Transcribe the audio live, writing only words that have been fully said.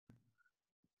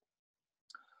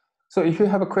So if you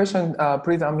have a question,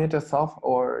 please unmute yourself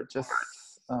or just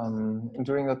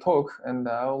during the talk, and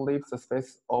I'll leave the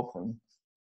space open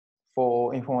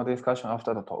for informal discussion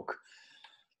after the talk.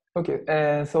 Okay,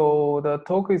 and so the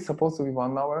talk is supposed to be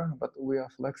 1 hour, but we are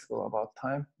flexible about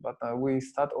time. But we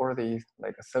start already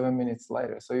like 7 minutes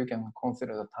later, so you can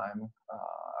consider the time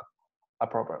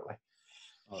appropriately.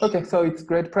 Okay, so it's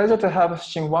great pleasure to have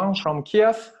Xin Wang from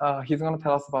Kias. He's going to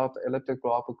tell us about elliptic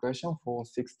blowup equation for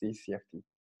 6D CFT.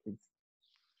 Please.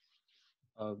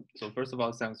 So first of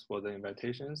all, thanks for the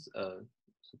invitations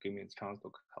to give me a chance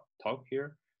to talk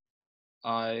here.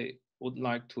 I would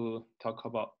like to talk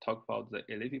about the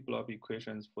elliptic blowup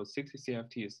equations for 6D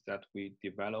CFTs that we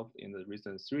developed in the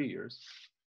recent 3 years.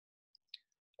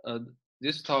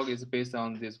 This talk is based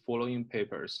on these following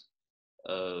papers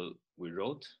we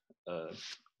wrote,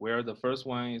 where the first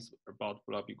one is about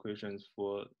blowup equations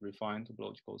for refined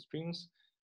topological strings,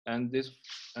 and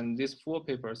these 4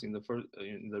 papers in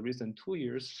the recent 2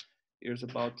 years is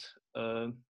about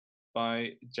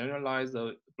by generalize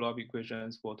the blowup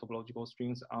equations for topological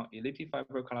strings on elliptic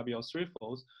fiber Calabi-Yau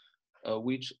threefolds,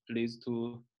 which leads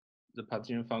to the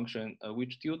partition function,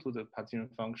 which due to the partition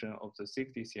function of the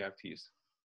 6D CFTs.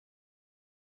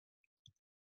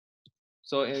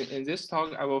 So in this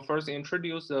talk, I will first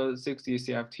introduce the 6D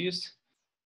CFTs,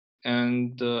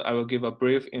 and I will give a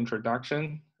brief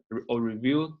introduction or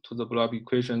review to the blowup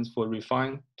equations for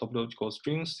refined topological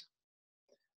strings.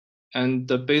 And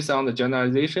based on the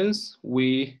generalizations,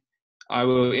 I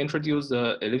will introduce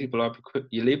the elliptic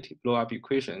blowup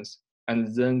equations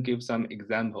and then give some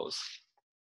examples.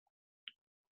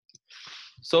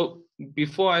 So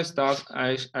before I start,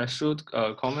 I should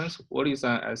comment what is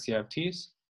an SCFTs.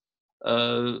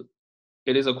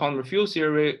 It is a quantum field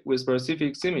theory with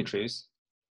specific symmetries.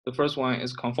 The first one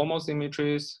is conformal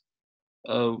symmetries,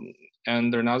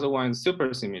 and another one is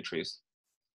supersymmetries.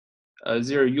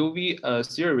 There are UV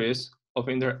series of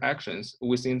interactions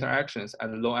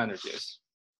at low energies.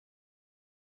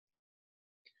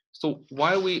 So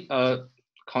why we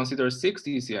consider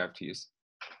 6D CFTs?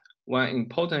 One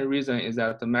important reason is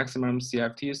that the maximum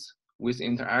CFTs with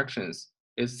interactions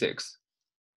is 6.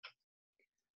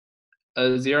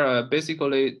 There are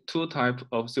basically 2 types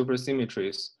of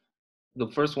supersymmetries. The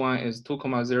first one is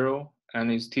 2,0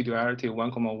 and its T-duality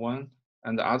 1,1,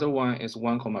 and the other one is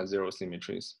 1,0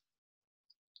 symmetries.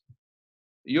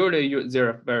 Usually,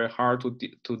 they're very hard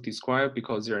to describe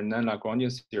because they're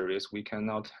non-Lagrangian series. We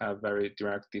cannot have very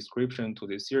direct description to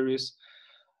this series.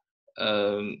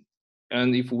 And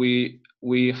if we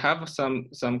have some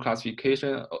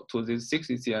classification to these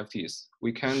 6D CFTs,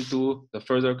 we can do the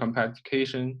further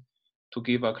compactification to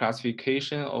give a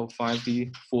classification of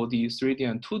 5D, 4D, 3D,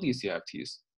 and 2D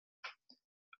CFTs.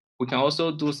 We can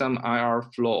also do some IR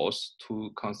flows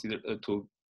to consider to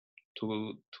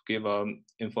give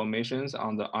informations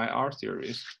on the IR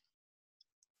series.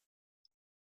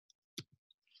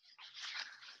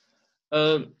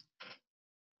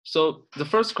 So the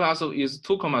first class is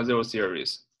 2,0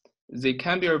 series. They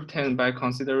can be obtained by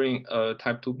considering a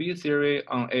type 2B theory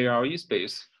on ARE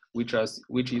space, which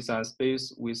is a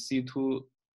space with C2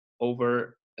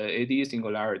 over AD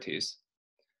singularities.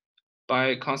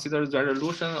 By considering the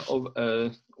resolution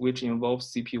of which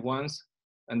involves CP1s,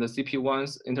 and the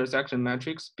CP1's intersection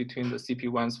matrix between the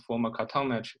CP1s form a Cartan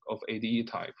metric of ADE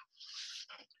type.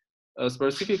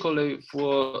 Specifically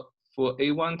for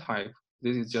A1 type,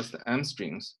 this is just M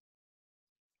strings.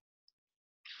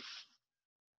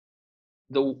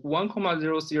 The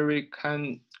 1,0 theory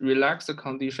can relax the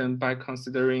condition by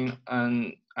considering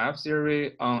an F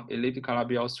theory on elliptic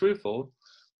Calabi-Yau threefold,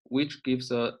 which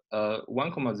gives a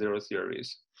 1,0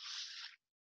 series.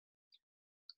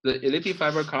 The elliptic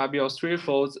fiber Calabi-Yau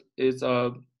threefolds is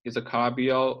a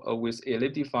Calabi-Yau with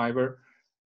elliptic fiber,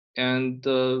 and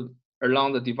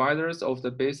along the dividers of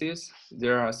the bases,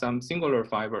 there are some singular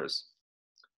fibers.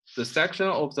 The section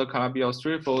of the Calabi-Yau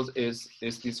threefolds is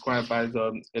described by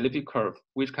the elliptic curve,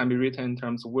 which can be written in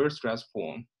terms of Weir stress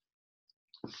form.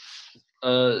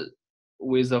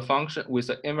 With a function with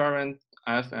the invariant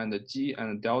f and g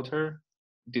and delta,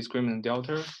 discriminant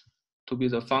delta, to be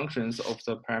the functions of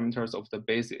the parameters of the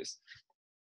basis.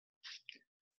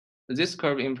 This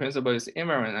curve in principle is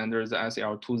invariant under the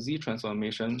SL2Z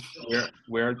transformation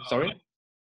where sorry?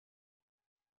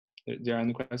 There are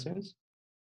any questions?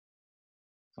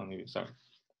 Oh, maybe, sorry.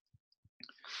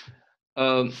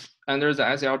 Under the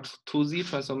SL2Z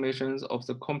transformations of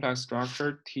the complex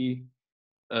structure T,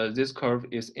 this curve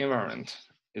is invariant,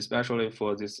 especially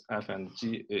for this F and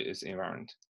G is invariant.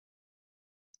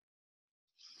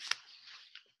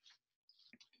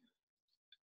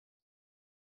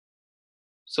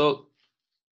 So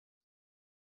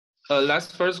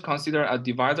Let's first consider a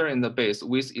divisor in the base,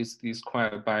 which is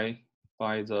described by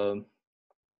the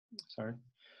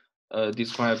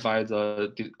described by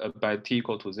by t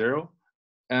equal to 0.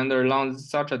 And along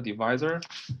such a divisor,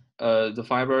 the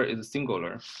fiber is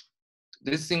singular.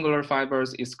 This singular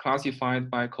fibers is classified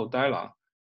by Kodala,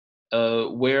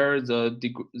 where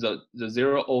the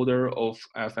zero order of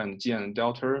f and g and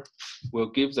delta will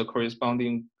give the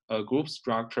corresponding group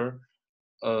structure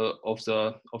of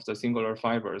the singular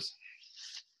fibers.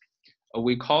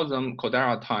 We call them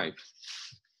Kodala type.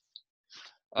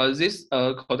 This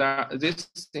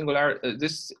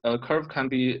curve can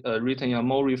be written in a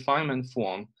more refinement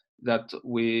form that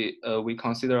we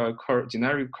consider a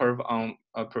generic curve on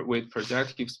with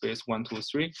projective space 1, 2,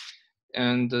 3,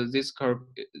 and this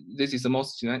is the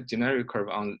most generic curve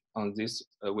on this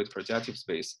with projective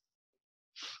space.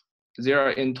 There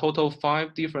are in total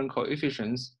 5 different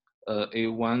coefficients: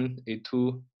 A1,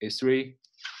 A2, A3,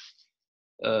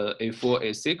 A4,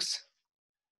 A6.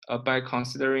 By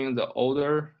considering the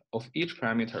order of each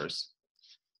parameters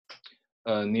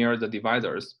near the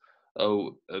divisors,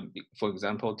 for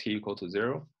example, t equal to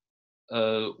 0,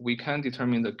 we can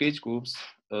determine the gauge groups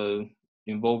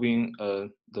involving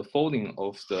the folding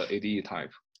of the ADE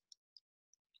type.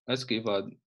 Let's give a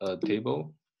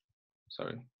table.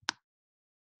 Sorry.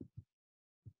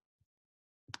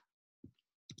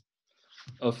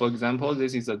 For example,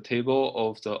 this is a table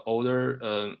of the order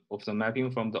of the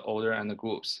mapping from the order and the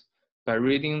groups. By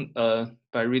reading the,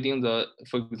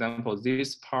 for example,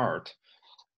 this part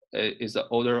is the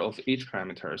order of each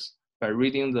parameters. By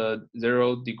reading the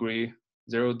 0 degree,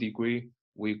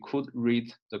 we could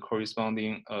read the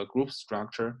corresponding group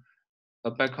structure.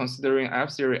 By considering F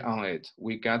series on it,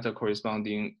 we get the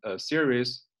corresponding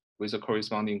series with the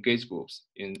corresponding gauge groups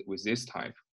with this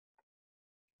type.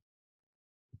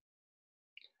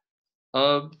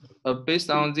 Based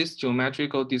on this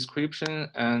geometrical description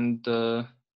and the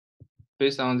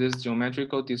F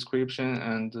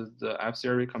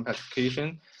series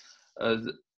compactification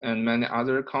and many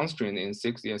other constraints in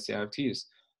 6 SCFTs,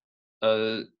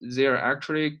 they are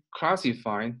actually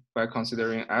classified by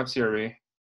considering F series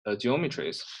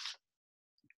geometries.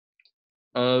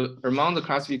 Among the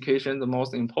classification, the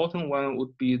most important one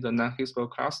would be the non-Higgsville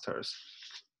clusters.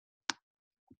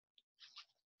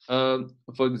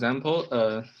 For example,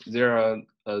 there are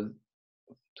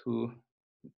two.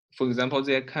 For example,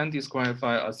 they can describe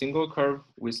a single curve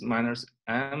with minus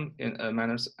m in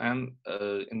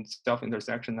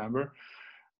self-intersection number,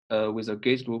 with a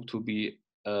gauge group to be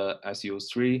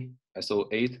SU3,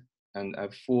 SO8, and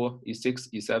F4, E6,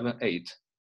 E7, 8,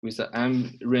 with the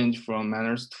m range from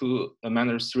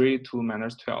 -3 to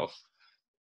 -12.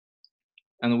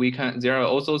 And there are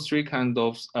also 3 kinds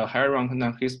of higher rank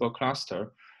non-Higgsville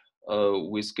cluster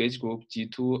with gauge group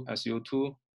G2,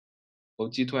 SU2, or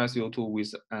G2 SU2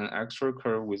 with an extra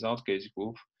curve without gauge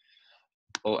group,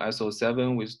 or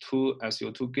SO7 with 2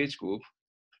 SU2 gauge group.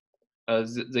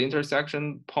 The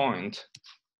intersection point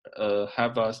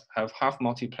have half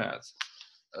multiplets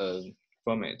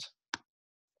from it.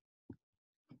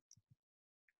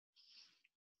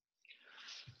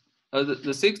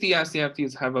 The 60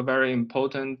 SCFTs have a very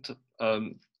important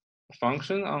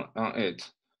function on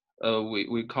it.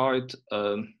 We call it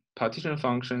partition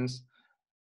functions.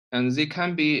 And they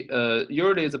can be,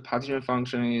 usually the partition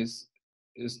function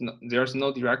there's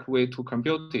no direct way to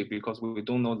compute it because we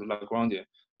don't know the Lagrangian,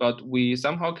 but we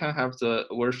somehow can have the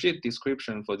worksheet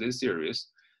description for this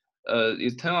series.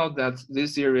 It turns out that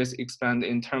this series expands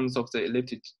in terms of the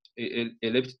elliptic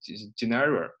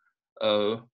genera,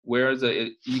 where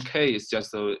the EK is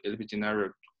just the elliptic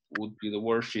genera would be the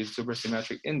worksheet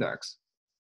supersymmetric index.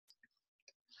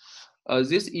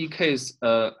 This EK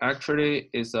actually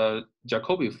is a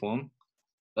Jacobi form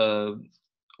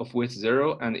of width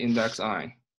 0 and index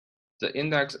I. The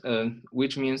index,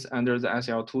 which means under the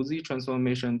SL2Z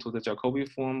transformation to the Jacobi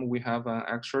form, we have an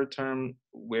extra term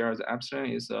where the epsilon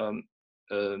is an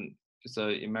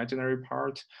imaginary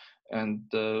part,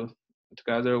 and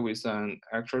together with an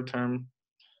extra term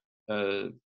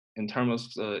in terms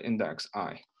of the index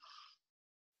I.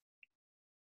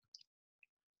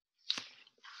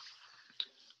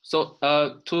 So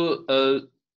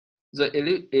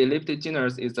the elliptic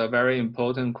genus is a very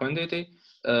important quantity.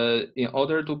 In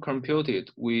order to compute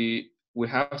it, we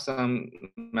have some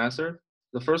method.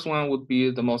 The first one would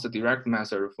be the most direct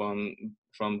method from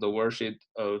the worksheet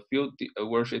field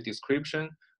worksheet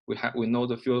description. We know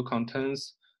the field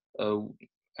contents,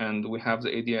 and we have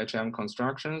the ADHM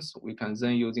constructions. We can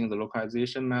then using the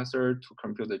localization method to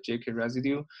compute the JK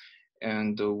residue.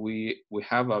 And we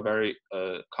have a very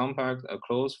compact,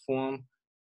 closed form.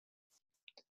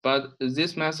 But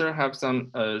this method have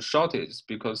some shortages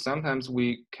because sometimes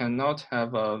we cannot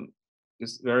have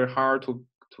it's very hard to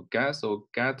guess or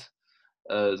get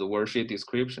the worksheet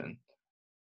description.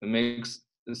 It makes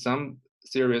some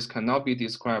series cannot be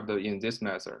described in this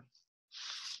method.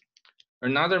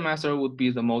 Another method would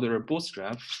be the modular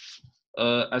bootstrap.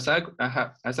 As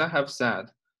I have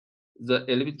said, the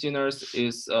elliptic genus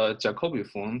is Jacobi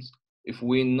forms. If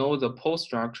we know the pole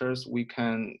structures, we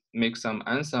can make some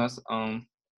answers on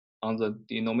the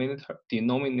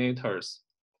denominators.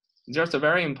 There's a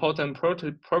very important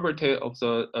property of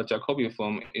the Jacobi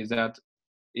form is that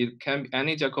it can be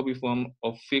any Jacobi form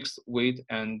of fixed weight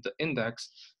and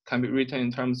index can be written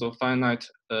in terms of finite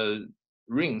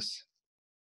rings.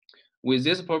 With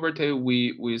this property,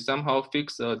 we somehow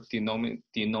fix a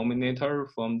denominator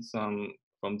from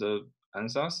the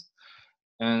answers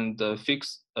and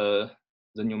fix the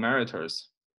numerators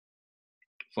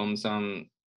from some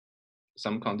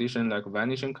condition like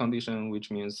vanishing condition, which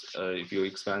means if you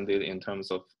expand it in terms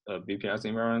of BPS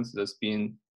invariance, the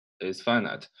spin is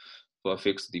finite for a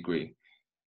fixed degree,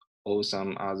 or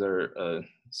some other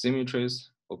symmetries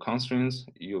or constraints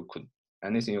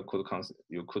anything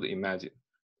you could imagine.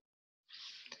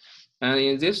 And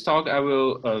in this talk, I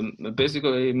will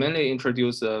basically mainly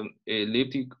introduce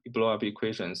elliptic blowup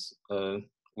equations,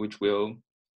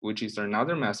 which is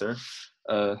another method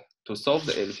to solve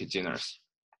the elliptic genus.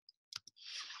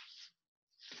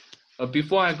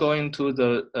 Before I go into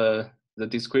the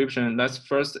description, let's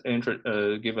first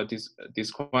give a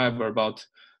describe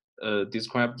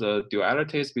the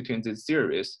dualities between these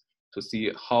series to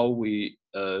see how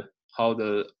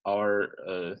our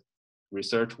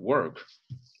research work.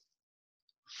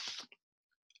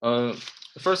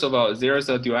 First of all, there's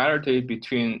a duality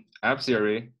between F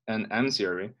series and M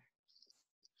series.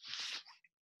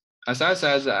 As I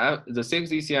said, the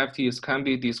 6 SCFTs can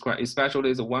be described,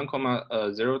 especially the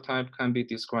 1,0 type can be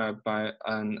described by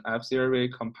an F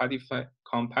series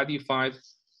compactified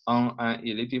on an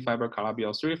elliptic fiber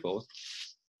Calabi-Yau threefold.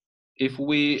 If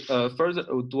we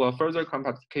do a further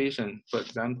compactification, for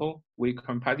example, we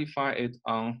compactify it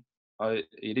on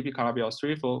elliptic Calabi-Yau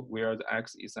threefold, where the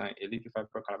X is an elliptic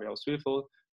fiber Calabi-Yau threefold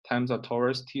times a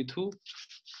torus T2.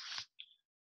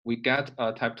 We get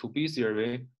a type 2B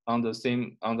series on the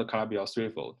Calabi-Yau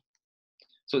threefold.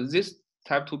 So this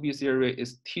type 2B series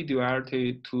is T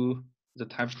duality to the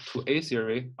type 2A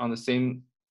series on the same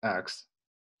X.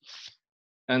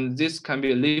 And this can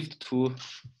be lifted to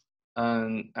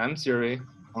an M series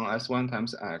on S1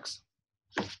 times X.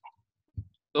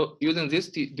 So using this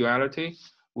duality,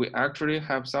 we actually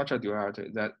have such a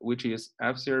duality which is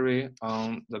F series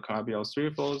on the Calabi-Yau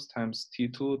threefolds times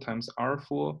T2 times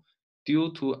R4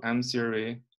 due to M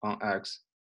series on X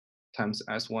times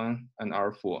S1 and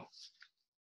R4.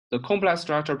 The complex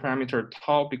structure parameter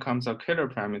tau becomes a killer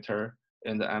parameter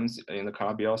in the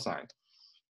Calabi-Yau side.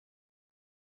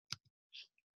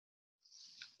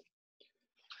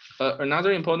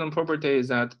 Another important property is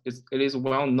that it is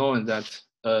well known that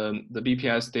the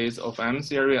BPS states of M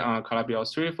series on Calabi-Yau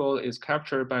threefold is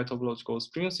captured by topological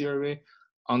string theory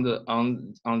on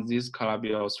this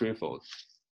Calabi-Yau threefold.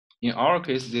 In our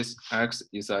case, this X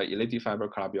is a elliptic fiber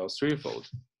Calabi-Yau threefold.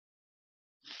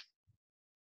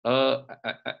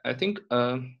 I think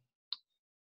from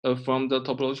the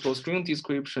topological string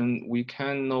description, we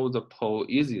can know the pole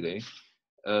easily.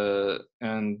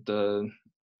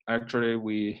 Actually,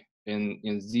 we in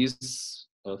these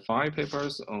 5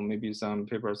 papers, or maybe some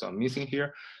papers are missing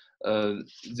here,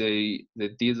 they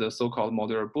did the so-called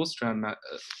modular bootstrap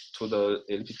to the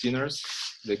elliptic genus.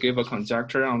 They gave a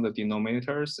conjecture on the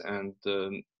denominators and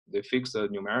they fix the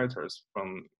numerators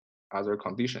from other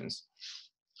conditions.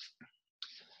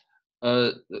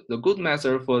 The good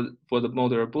method for the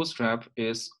modular bootstrap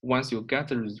is once you get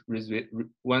the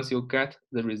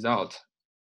result,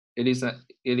 it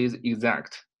is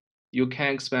exact. You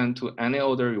can expand to any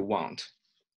order you want.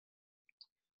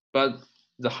 But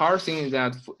the hard thing is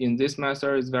that in this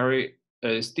method is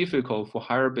it's difficult for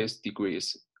higher base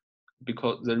degrees,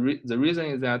 because the reason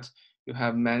is that you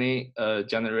have many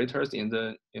generators in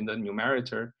the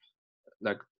numerator,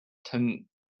 like 10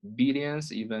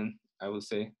 billions even, I would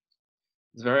say.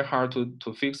 It's very hard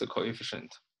to fix the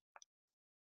coefficient.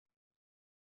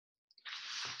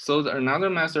 So another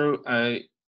method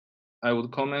I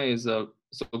would comment is a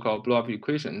so-called blowup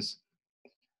equations.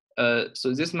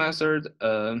 So this method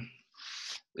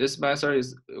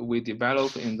is we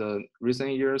developed in the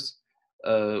recent years.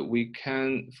 We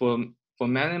can for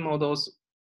many models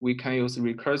we can use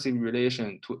recursive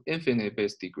relation to infinite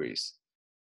base degrees,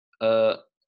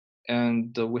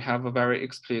 and we have a very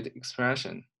explicit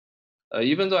expression.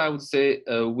 Even though I would say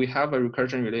we have a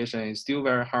recursion relation, it's still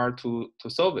very hard to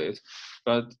solve it.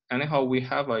 But anyhow, we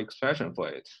have an expression for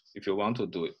it if you want to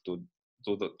do it, do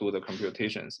the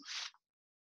computations.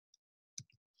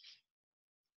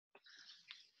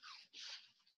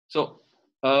 So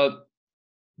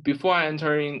before I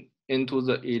enter into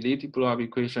the elliptic blowup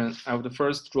equation, I would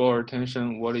first draw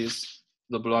attention what is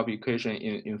the blowup equation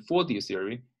in 4D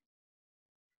theory.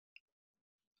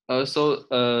 The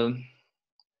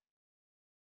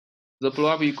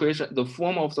blowup equation, the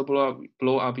form of the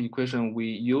blowup equation we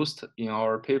used in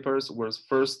our papers was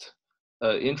first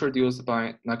introduced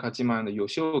by Nakajima and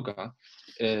Yoshioka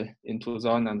in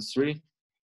 2003.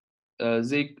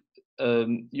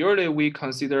 Usually we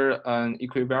consider an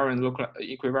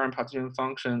equivariant partition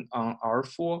function on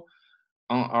R4,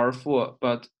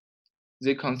 but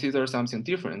they consider something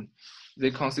different. They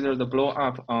consider the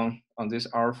blowup on this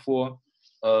R4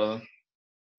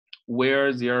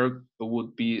 where there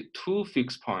would be 2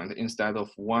 fixed points instead of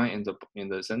 1 in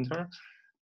the center.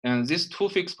 And these 2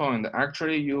 fixed points,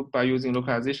 actually by using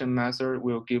localization method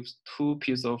will give 2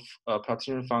 pieces of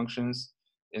partition functions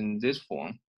in this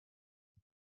form.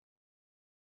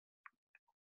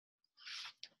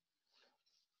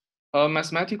 A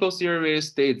mathematical theory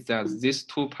states that these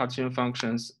 2 partition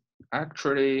functions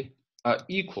actually are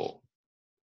equal.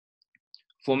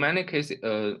 For many cases,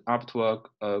 up to a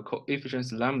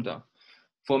coefficient lambda.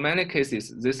 For many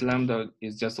cases, this lambda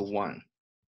is just 1.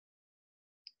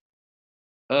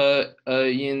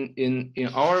 In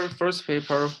our first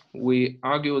paper, we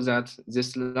argue that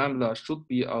this lambda should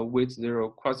be a weight 0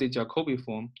 quasi-Jacobi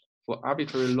form for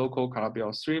arbitrary local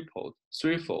Calabi-Yau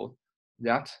threefold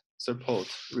that support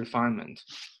refinement.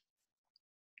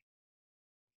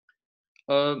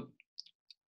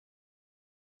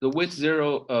 The weight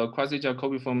 0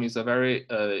 quasi-Jacobi form is a very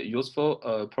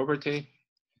useful property.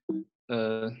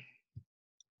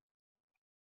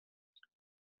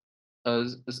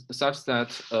 Such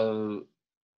that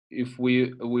if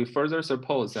we further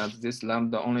suppose that this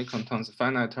lambda only contains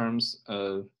finite terms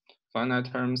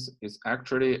is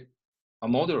actually a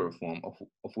modular form of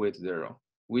weight 0,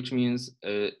 which means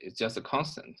it's just a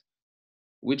constant,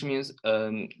 which means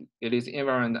it is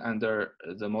invariant under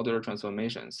the modular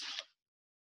transformations.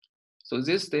 So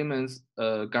these statements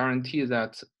guarantee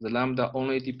that the lambda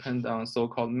only depend on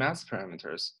so-called mass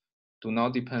parameters, do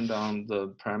not depend on the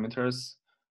parameters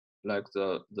like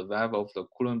the valve of the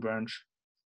Coulomb branch.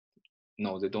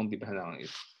 No, they don't depend on it.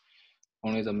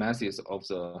 Only the masses of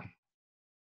the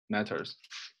matters.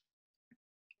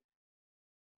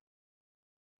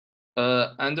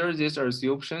 Under this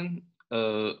assumption,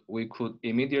 we could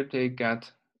immediately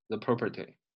get the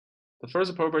property. The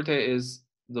first property is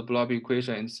the blowup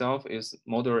equation itself is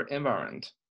modular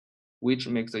invariant, which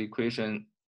makes the equation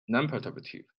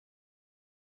non-perturbative.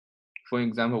 For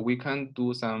example, we can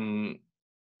do some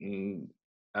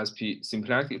SP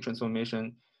symplectic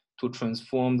transformation to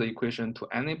transform the equation to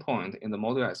any point in the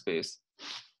moduli space.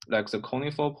 Like the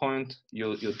conical point,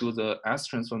 you do the S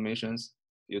transformations,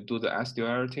 you do the S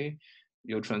duality,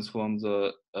 you transform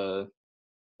the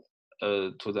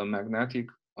to the magnetic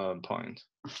point.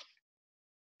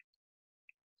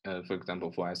 For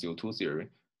example, for SU2 theory,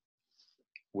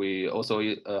 we also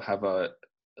have a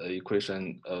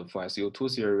equation for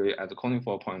SU2 theory at the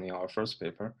conical point in our first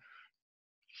paper.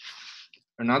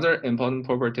 Another important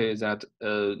property is that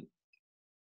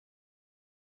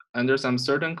under some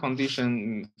certain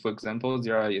condition, for example,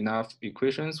 there are enough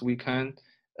equations, we can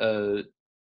use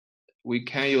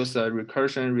a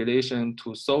recursion relation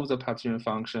to solve the partition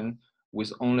function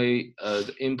with only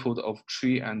the input of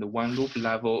tree and 1 loop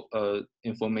level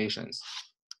informations.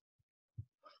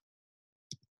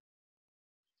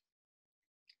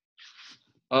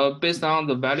 Based on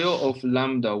the value of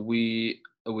lambda, we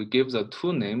give the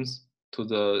 2 names to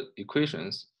the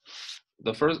equations.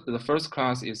 The first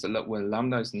class is when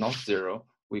lambda is not 0,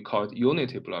 we call it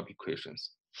unity blowup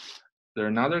equations. The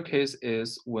another case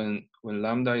is when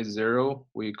lambda is 0,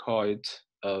 we call it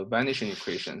vanishing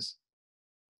equations.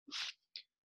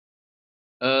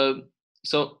 So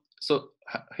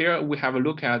here we have a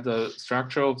look at the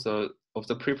structure of the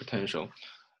prepotential.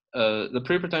 The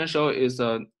prepotential is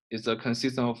a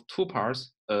consistent of 2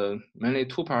 parts, mainly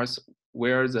 2 parts,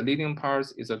 where the leading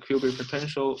part is a cubic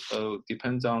potential,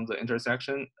 depends on the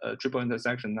intersection, triple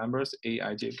intersection numbers A,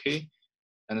 I, J, K,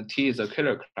 and T is a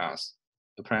Kähler class,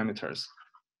 the parameters.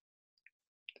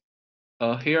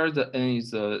 Here the N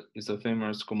is a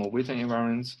famous Gromov-Witten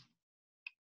invariant,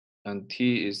 and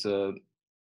T is a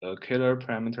Kähler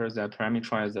parameter that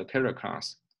parameterize the Kähler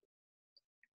class.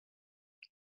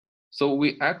 So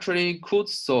we actually could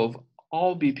solve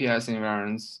all BPS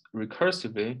invariants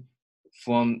recursively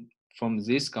from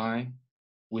this guy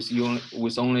with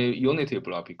only unity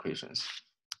blowup equations.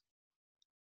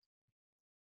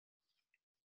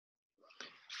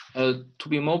 To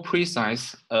be more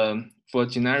precise, for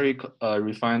generic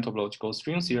refined topological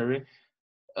string theory,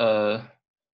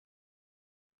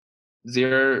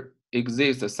 there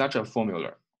exists such a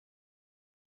formula.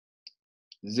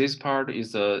 This part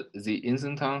is the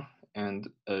instanton and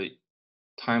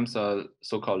times a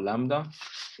so-called lambda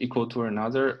equal to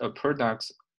another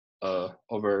product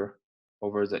over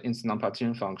the instanton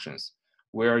partition functions,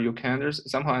 where you can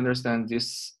somehow understand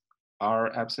this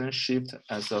R epsilon shift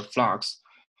as a flux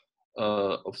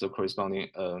of the corresponding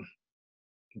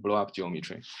blow-up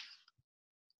geometry.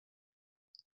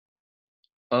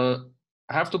 I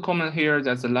have to comment here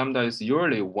that the lambda is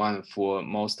usually 1 for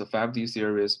most 5D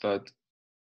series, but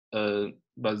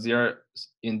there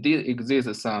indeed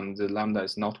exists some the lambda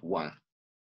is not 1.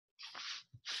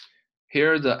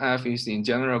 Here the f is in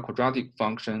general quadratic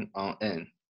function on n,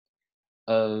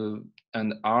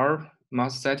 and R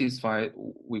must satisfy,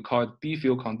 we call it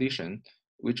B-field condition,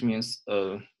 which means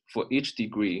for each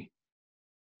degree,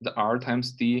 the R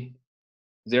times D,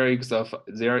 there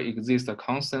exists a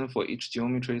constant for each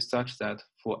geometry such that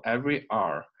for every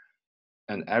R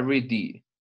and every D,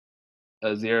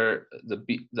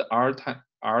 the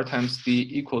R times D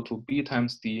equal to B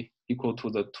times D equal to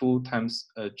the 2 times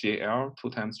JL, 2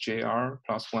 times JR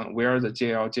plus 1, where the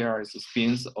JR is the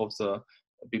spins of the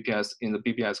BPS in the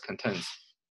BPS contents.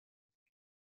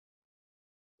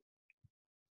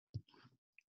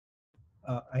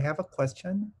 I have a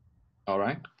question. All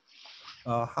right.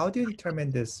 How do you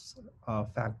determine this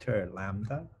factor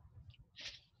lambda?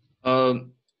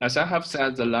 As I have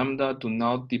said, the lambda do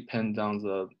not depend on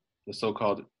the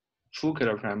so-called true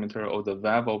Kähler parameter or the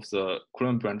value of the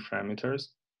Coulomb branch parameters.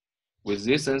 With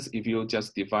this sense, if you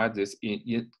just divide this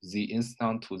in the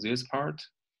instant to this part,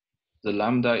 the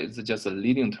lambda is just a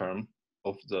leading term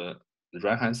of the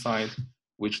right-hand side,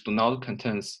 which do not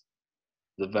contains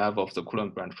the value of the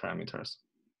Coulomb branch parameters.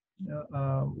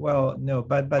 Well, no,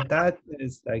 but that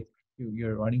is like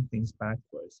you're running things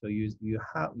backwards. So you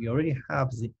already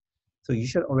have the, so you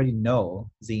should already know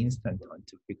the instanton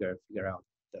to figure out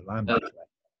the lambda. Right?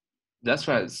 That's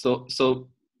right. So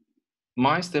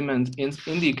my statement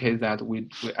indicates that we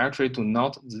actually do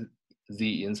not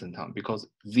the instanton, because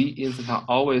the instanton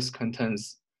always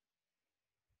contains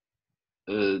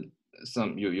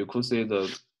some, you could say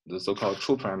the so-called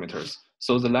true parameters.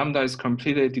 So the lambda is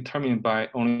completely determined by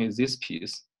only this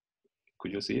piece.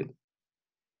 Could you see it?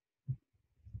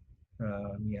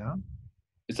 Yeah.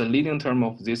 It's a leading term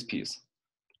of this piece.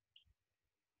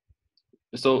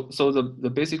 So the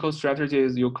basic strategy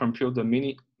is you compute the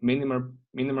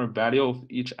minimum value of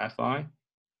each fi.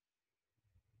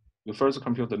 You first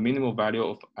compute the minimal value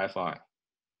of fi,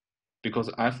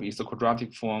 because f is a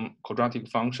quadratic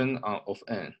function of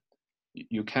n.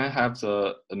 You can have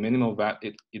the minimal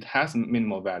value, it has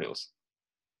minimal values.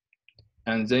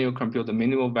 And then you compute the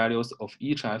minimal values of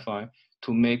each fi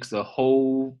to make the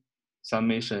whole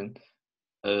summation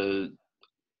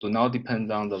do not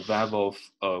depend on the value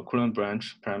of Coulomb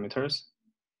branch parameters.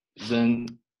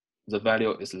 Then the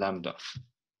value is lambda.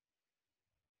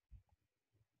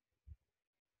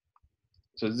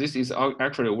 So this is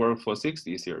actually work for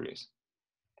 6D series.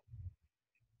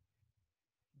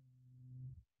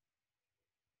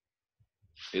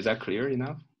 Is that clear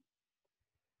enough?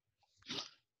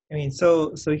 I mean,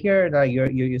 so here that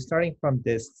you're starting from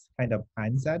this kind of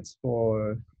ansatz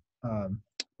for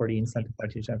the instant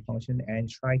partition function and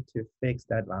try to fix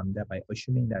that lambda by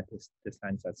assuming that this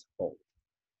ansatz holds.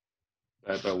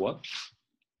 By what?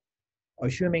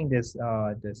 Assuming this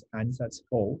this ansatz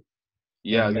holds.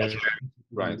 Yeah, that's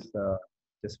right.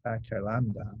 This factor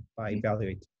lambda by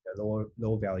evaluating the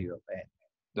low value of n.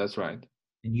 That's right.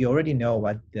 And you already know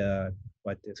what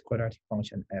this quadratic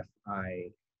function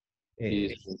fi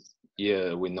is.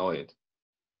 Yeah, we know it.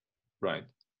 Right.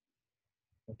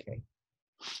 Okay.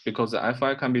 Because the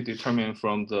fi can be determined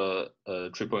from the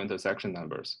triple intersection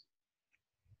numbers.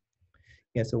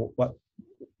 Yeah. So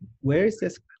where is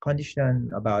this condition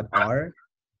about R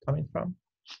coming from?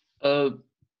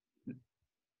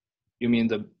 You mean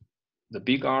the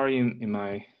big R in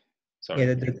my, sorry.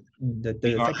 Yeah,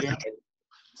 the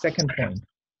second point.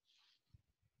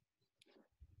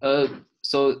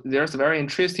 So there's a very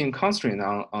interesting constraint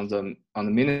on the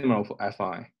minimum of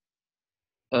fi.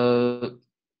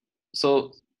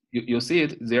 So you see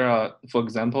it. There are, for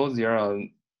example, there are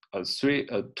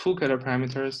two Kähler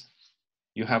parameters.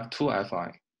 You have two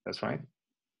fi. That's right.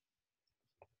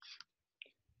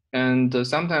 And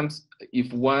sometimes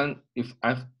if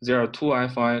there are two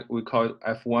fi, we call it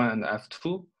f1 and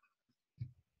f2.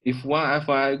 if one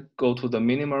Fi go to the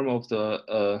minimum of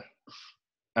the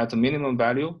at the minimum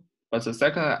value, but the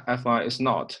second Fi is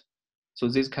not, so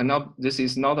this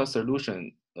is not a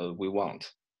solution we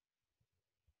want.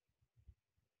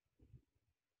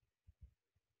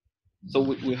 So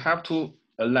we have to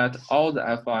let all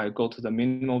the Fi go to the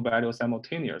minimum value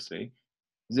simultaneously.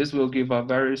 This will give a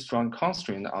very strong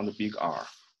constraint on the big R.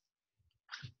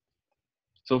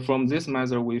 So from this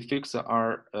method, we fix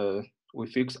we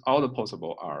fix all the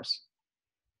possible R's.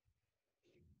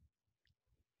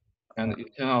 And it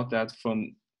turned out that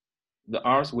from the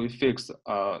R's we fixed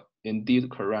are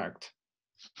indeed correct.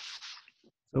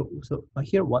 So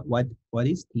here, what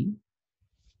is D?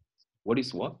 What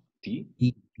is what? D?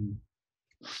 D.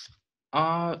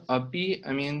 B,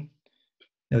 I mean.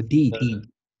 No, D.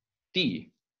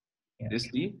 D. Yeah. This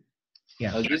D?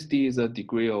 Yeah. This D is a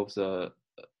degree of the,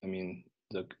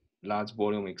 the large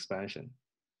volume expansion.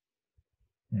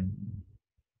 Mm-hmm.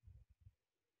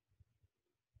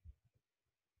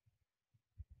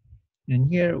 And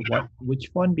here, which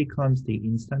one becomes the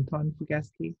instanton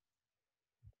fugacity?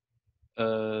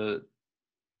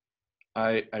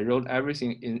 I wrote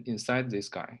everything inside this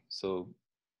guy, so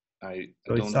I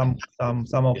so don't. It's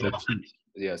some of the T.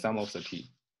 Yeah, some of the T.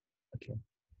 Okay.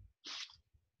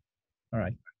 All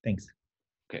right. Thanks.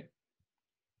 Okay.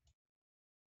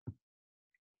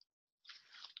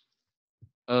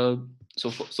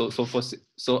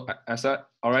 So as I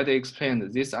already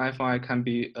explained, this Fi can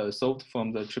be solved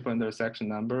from the triple intersection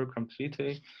number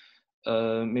completely,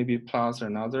 maybe plus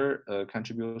another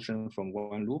contribution from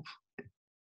one loop.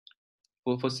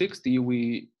 For 6D,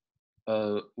 we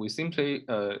simply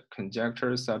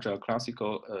conjecture such a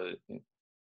classical,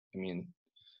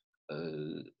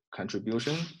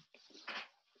 contribution,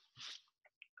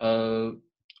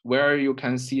 where you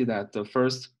can see that the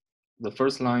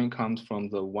first line comes from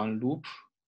the one loop,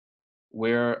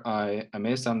 where I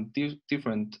made some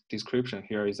different description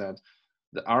here is that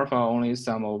the alpha only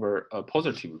sum over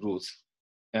positive roots,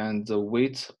 and the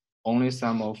weight only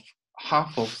sum of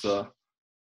half of the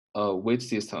weight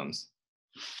systems.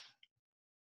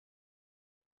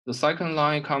 The second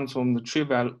line comes from the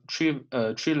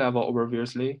tree level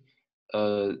obviously.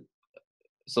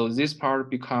 So this part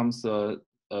becomes the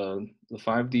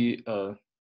 5D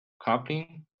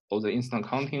coupling or the instant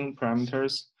counting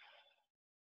parameters.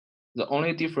 The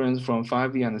only difference from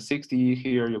 5D and 6D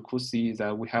here you could see is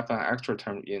that we have an extra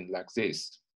term in like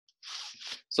this.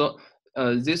 So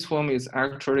this form is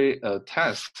actually a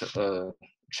test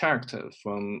checked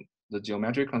from the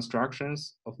geometric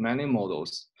constructions of many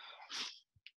models.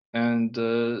 And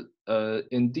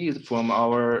indeed, from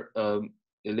our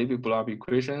elliptic blowup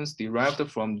equations derived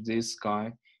from this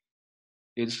guy,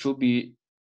 it should be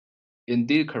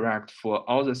indeed correct for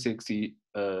all the 60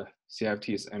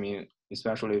 CFTs,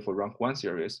 especially for rank 1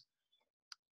 series.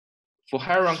 For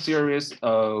high rank series,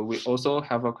 we also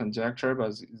have a conjecture, but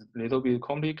it's a little bit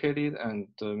complicated, and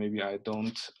maybe I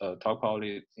don't talk about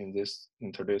it in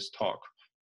today's talk.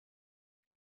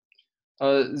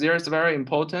 There's a very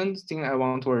important thing I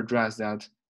want to address that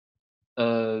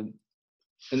in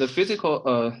the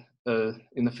physical,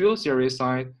 in the field theory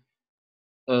side,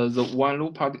 the one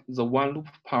loop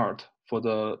part for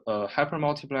the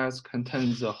hypermultipliers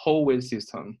contains the whole weight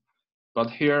system. But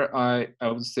here I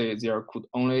would say there could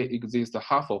only exist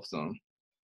half of them.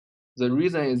 The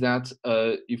reason is that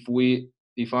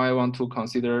if I want to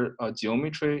consider a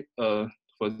geometry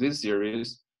for this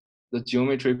series, the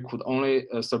geometry could only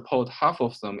support half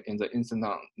of them in the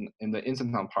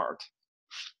instanton part.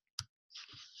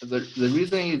 The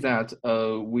reason is that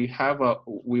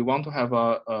we want to have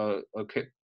a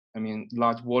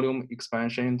large volume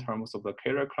expansion in terms of the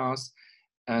Kähler class,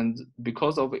 and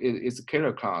because of its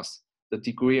Kähler class, the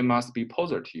degree must be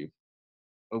positive.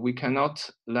 We cannot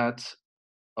let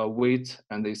a weight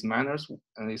and its minors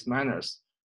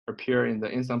appear in the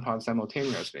instant part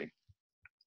simultaneously.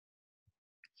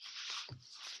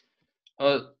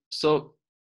 So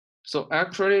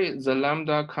actually, the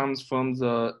lambda comes from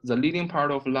the leading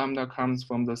part of lambda comes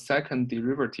from the second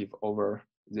derivative over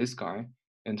this guy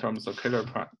in terms of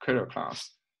Kähler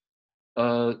class.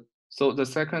 So the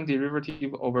second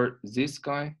derivative over this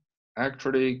guy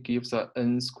actually gives a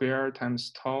n squared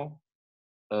times tau,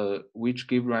 which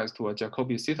gives rise to a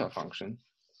Jacobi theta function.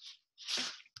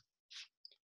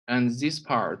 And this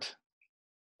part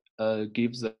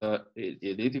gives the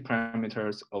elliptic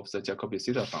parameters of the Jacobi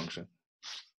theta function.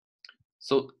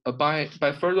 So by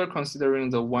further considering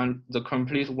the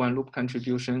complete one loop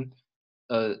contribution,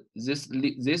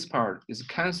 this part is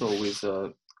cancelled with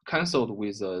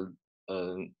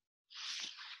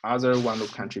other one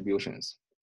loop contributions.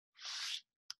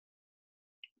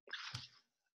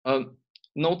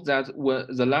 Note that when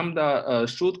the lambda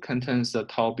should contain the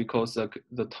tau, because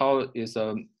the tau is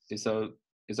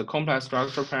a complex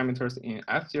structure parameters in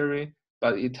F theory,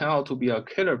 but it turned out to be a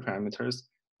killer parameters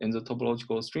in the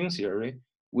topological string theory,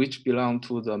 which belong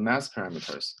to the mass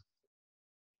parameters.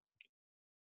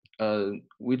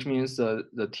 Which means the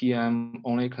TM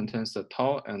only contains the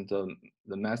tau and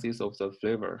the masses of the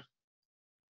flavor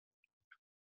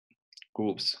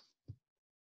groups.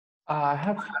 I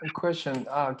have a question.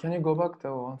 Can you go back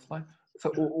to one slide? So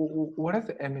what is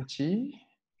MG?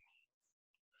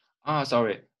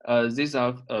 Sorry. These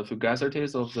are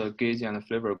fugacities of the gauge and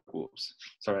flavor groups.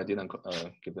 Sorry, I didn't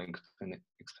give an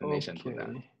explanation to that.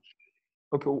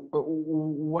 Okay,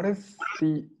 what is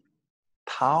the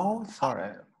tau?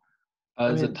 Sorry.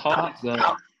 The tau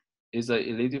is the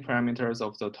elliptic parameters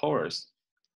of the torus.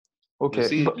 Okay. You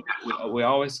see, we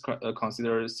always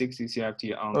consider 6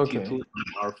 SCFT on Okay. T2 and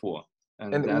R4.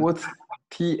 And what's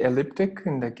T elliptic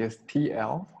in that case?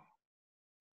 TL?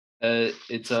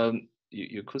 It's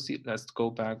you could see. Let's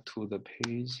go back to the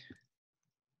page.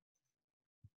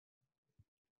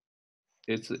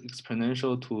 It's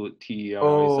exponential to TEL.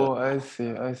 Oh, I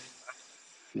see. I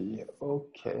see.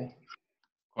 Okay.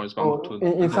 Correspond to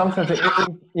in some sense,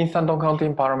 instant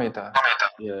counting parameter.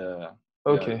 Yeah.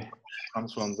 Okay. Yeah, it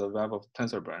comes from the web of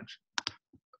tensor branch.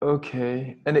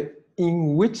 Okay. And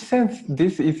in which sense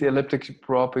this is the elliptic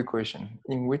blow-up equation?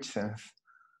 In which sense?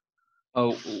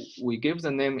 We give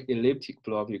the name elliptic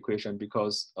blow-up equation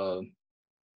because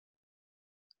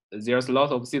there's a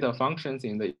lot of theta functions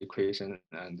in the equation,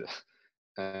 and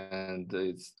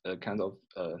it's kind of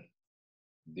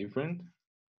different.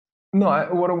 No,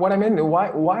 what I mean,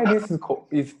 why this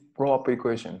is blow-up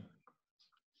equation?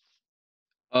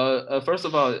 First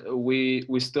of all,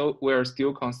 we're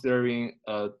still considering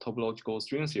topological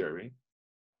string theory.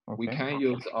 Okay. We can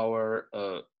use our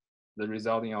the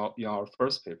result in our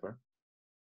first paper.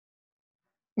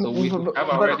 So we have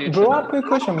already. But blow-up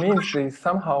equation means there's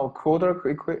somehow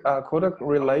Kodak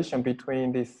relation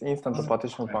between this instant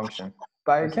partition function.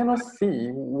 But I cannot see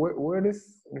where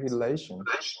this relation.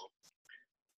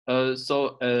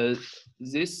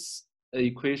 This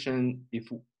equation,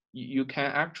 if you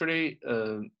can actually,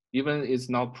 even it's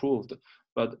not proved,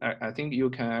 but I think you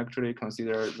can actually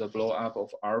consider the blow up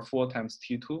of R4 times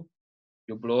T2.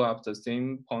 You blow up the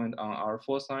same point on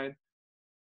R4 side.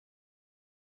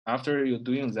 After you're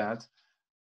doing that,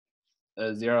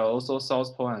 there are also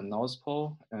south pole and north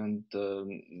pole, and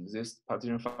this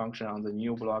partition function on the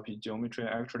new blow up geometry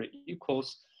actually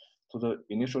equals to the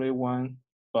initially one,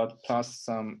 but plus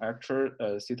some extra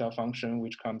theta function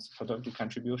which comes perturbative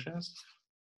contributions.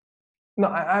 No,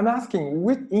 I'm asking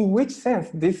in which sense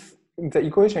the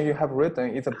equation you have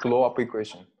written is a blow-up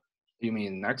equation. You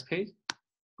mean next page?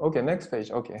 Okay, next page.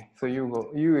 Okay, so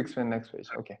you explain next page.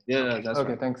 Okay. Yeah, that's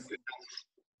okay. Right. Thanks.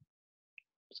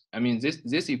 I mean,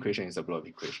 this equation is a blow-up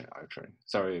equation actually.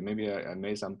 Sorry, maybe I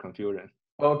made some confusion.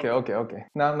 Okay.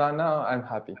 Now I'm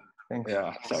happy. Thanks.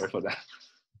 Yeah, sorry for that.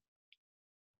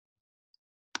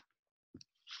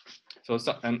 So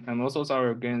I'm also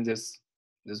sorry again. This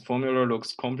formula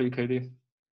looks complicated.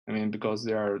 I mean, because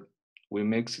we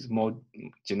make it more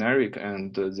generic,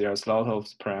 and there's a lot of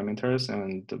parameters,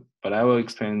 but I will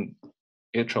explain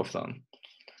each of them.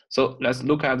 So let's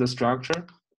look at the structure.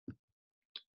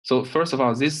 So first of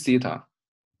all, this theta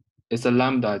is a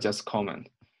lambda just comment.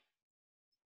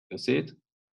 You see it?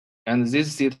 And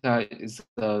this theta is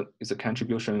a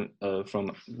contribution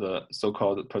from the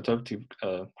so-called perturbative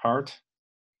part.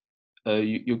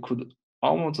 You could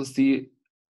almost see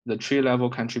the tree level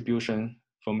contribution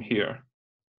from here.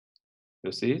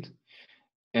 You see it?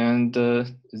 And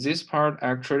this part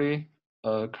actually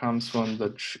comes from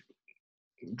the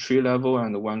tree level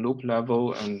and one loop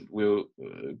level, and will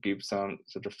give some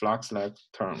sort of flux-like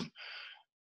term.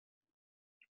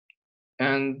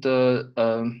 And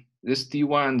this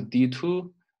D1 and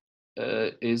D2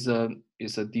 is a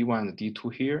D1 and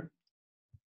D2 here.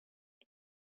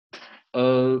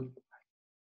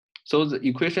 So the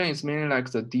equation is mainly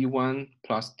like the D1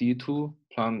 plus D2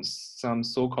 plus some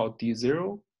so-called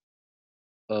D0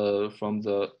 from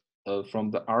the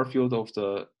R field of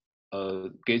the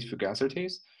gauge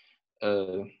fugacities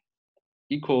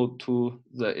equal to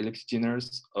the elliptic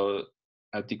geners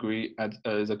at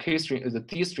the K string the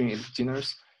D string elliptic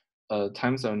geners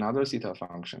times another theta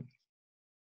function.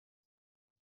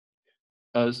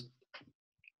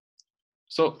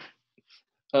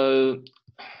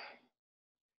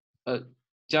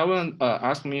 Jiawen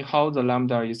asked me how the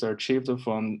lambda is achieved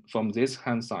from this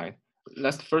hand side.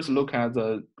 Let's first look at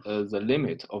the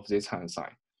limit of this hand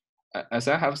side. As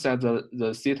I have said,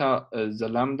 the theta, the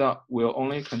lambda will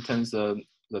only contain the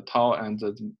the tau and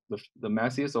the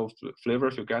masses of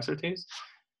flavor fugacities,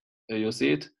 you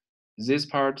see it. This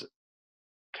part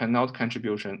cannot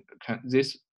contribution.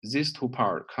 These two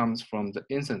part comes from the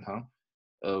instanton.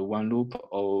 One loop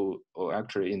or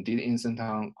actually indeed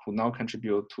instanton could not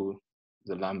contribute to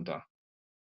the lambda,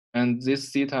 and this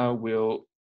theta will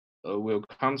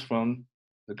comes from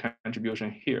the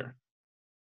contribution here.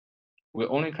 Will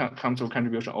only come to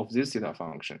contribution of this theta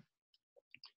function.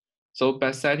 So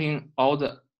by setting all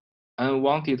the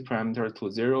unwanted parameters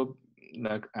to 0,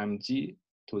 like mg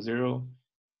to 0,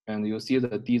 and you see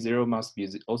that d0 must be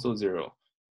also 0,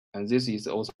 and this is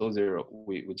also 0,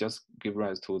 we just give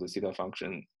rise to the theta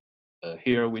function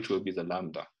here, which will be the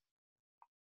lambda.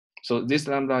 So this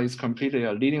lambda is completely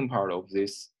a leading part of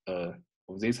this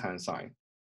hand sign.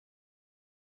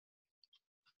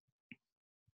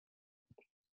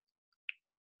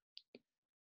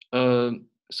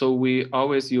 So we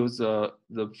always use the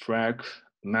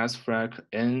mass frag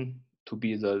n to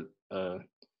be the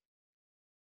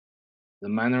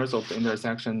manners of the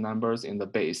intersection numbers in the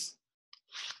base,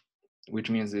 which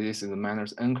means this is the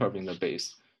manners n curve in the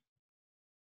base,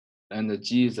 and the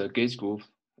G is a gauge group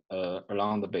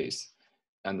along the base,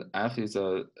 and F is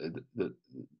a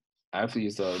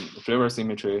flavor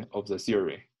symmetry of the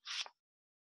theory.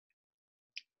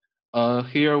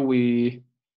 Here we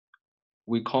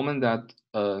comment that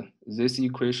this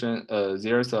equation,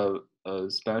 there's a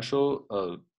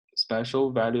special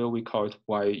value, we call it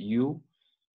yu,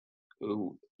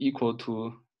 equal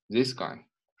to this guy.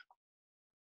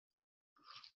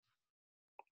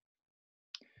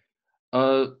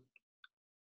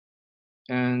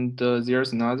 And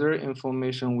there's another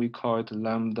information, we call it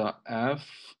lambda f,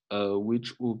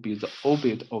 which would be the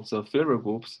orbit of the flavor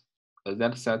groups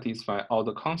that satisfy all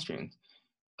the constraints.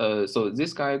 So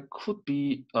this guy could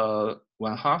be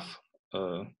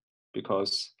 1/2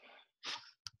 because,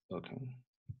 okay.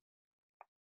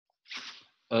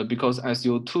 Because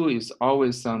SU2 is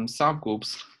always some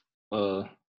subgroups of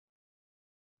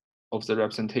the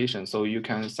representation, so you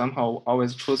can somehow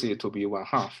always choose it to be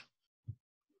 1/2.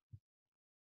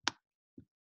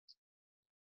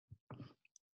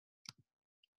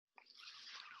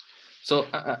 So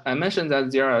I mentioned that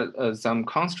there are some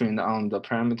constraints on the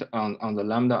parameter on the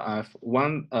lambda f.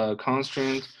 One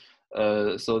constraint.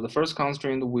 So the first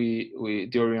constraint we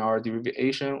during our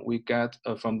derivation we get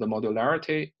from the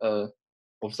modularity of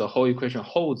the whole equation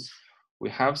holds. We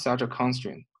have such a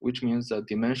constraint, which means the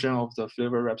dimension of the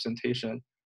flavor representation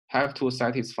have to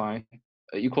satisfy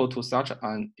equal to such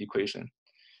an equation,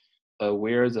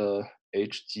 where the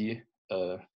Hg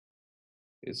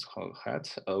is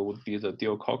hat would be the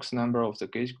Diocox number of the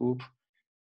gauge group,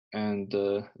 and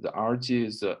the Rg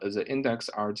is the index.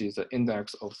 Rg is the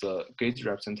index of the gauge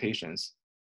representations.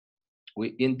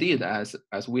 We indeed, as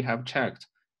we have checked,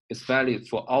 is valid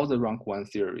for all the rank 1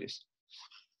 theories.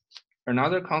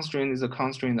 Another constraint is a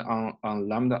constraint on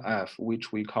lambda f,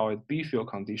 which we call it B-field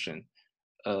condition.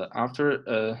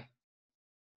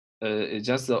 It's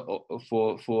just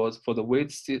for the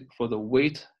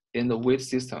weight in the weight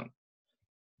system.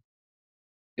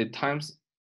 It times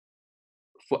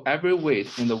for every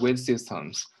weight in the weight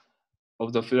systems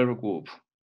of the flavor group,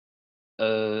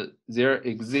 there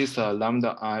exists a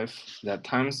lambda f that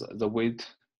times the weight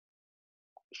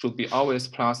should be always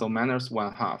plus or minus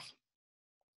 1/2.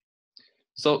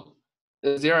 So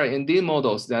there are indeed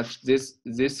models that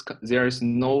there is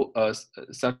no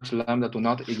such lambda do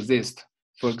not exist.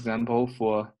 For example,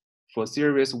 for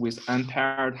series with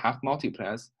unpaired half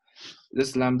multiplets,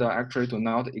 this lambda actually do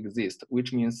not exist,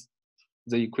 which means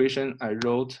the equation I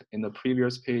wrote in the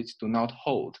previous page do not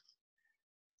hold.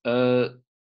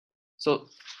 So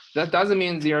that doesn't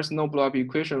mean there's no blowup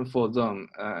equation for them.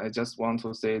 I just want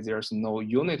to say there's no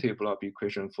unity blowup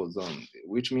equation for them,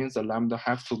 which means the lambda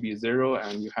have to be 0,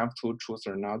 and you have to choose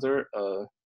another,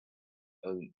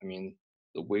 I mean,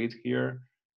 the weight here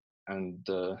and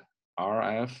the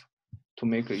RF to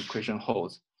make the equation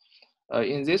hold.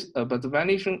 In this, but the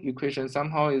vanishing equation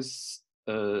somehow is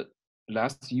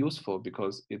less useful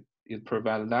because it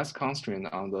provides less constraint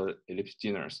on the elliptic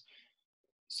genus.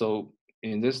 So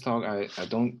in this talk, I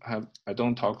don't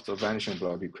talk the vanishing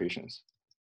blowup equations.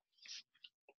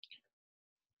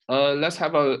 Let's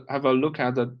have a look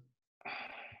at the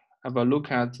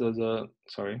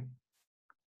sorry.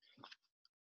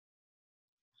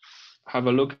 Have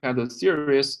a look at the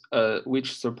theories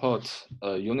which support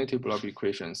unity blowup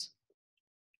equations.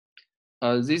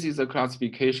 This is a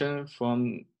classification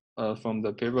from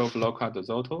the paper of Loca de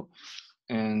Zotto,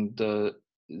 and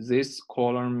this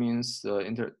column means the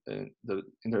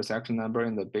intersection number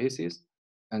in the basis,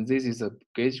 and this is a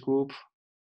gauge group.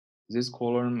 this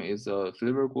column is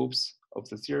flavor groups of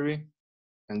the theory,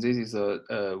 and this is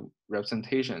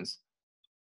representations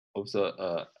of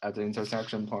the at the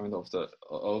intersection point of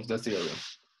the theory.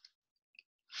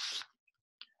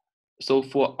 So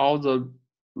for all the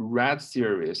red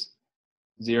series,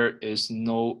 there is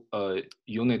no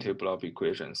unity blob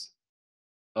equations.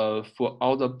 For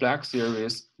all the black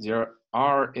series, there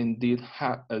are indeed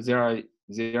there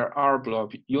are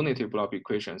unity blob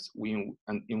equations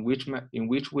in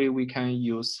which way we can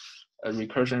use a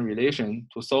recursion relation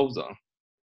to solve them.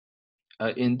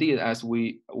 Indeed, as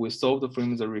we solved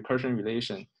from the recursion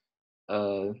relation,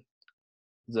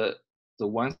 the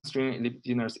one string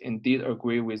elliptic indeed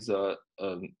agree with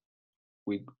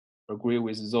we agree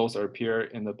with those appear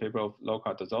in the paper of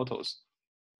Lockhart Zotos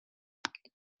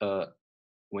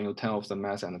when you turn off the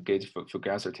mass and gauge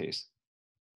fugacities.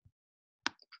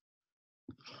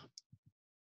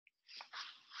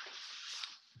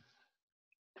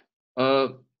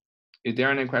 Is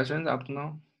there any questions up to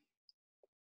now?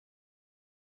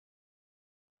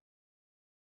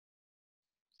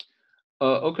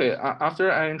 Okay,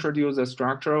 after I introduce the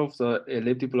structure of the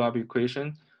elliptic blob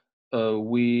equation,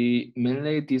 we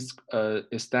mainly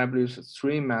establish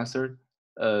 3 methods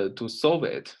to solve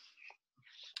it.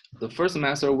 The first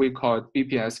method we call it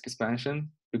BPS expansion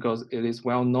because it is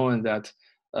well known that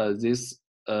these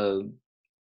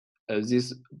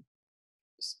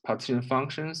partition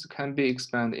functions can be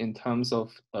expanded in terms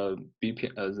of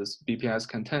this BPS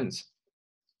contents.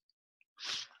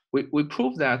 We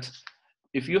prove that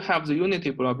if you have the unity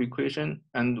blob equation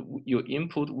and you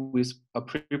input with a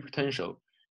pre-potential,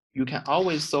 you can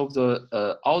always solve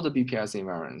the all the BPS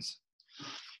invariants.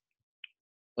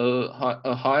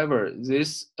 However,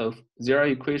 there are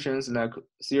equations like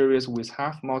series with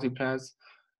half multiplies.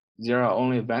 There are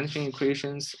only vanishing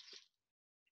equations.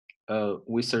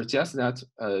 We suggest that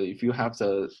if you have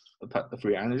the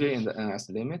free energy in the NS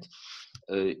limit,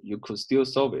 you could still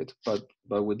solve it, but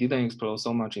we didn't explore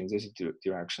so much in this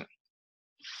direction.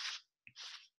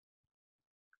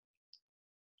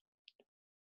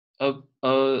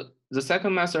 The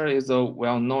second method is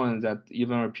well known that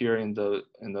even appear in the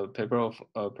paper of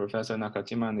Professor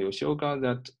Nakajima and Yoshioka,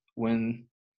 that when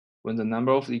the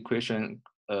number of equations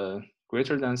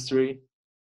greater than 3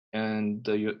 and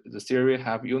the theory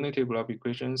have unity blob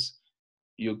equations,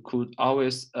 you could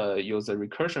always use a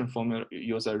recursion formula,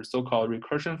 use a so-called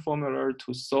recursion formula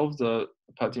to solve the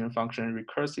partition function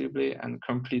recursively and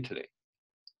completely.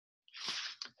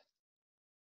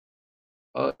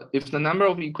 If the number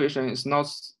of equations is not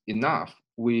enough,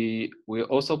 we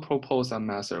also propose a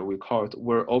method we call it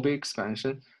word-OB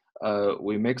expansion.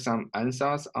 We make some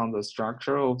ansatz on the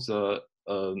structure of the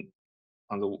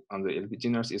on the elliptic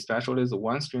genus, especially the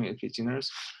one-string elliptic genus.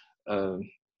 By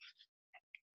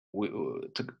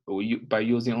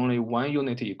using only one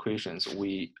unity equations,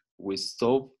 we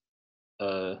solve.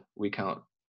 We can,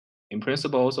 in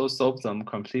principle, also solve them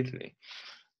completely.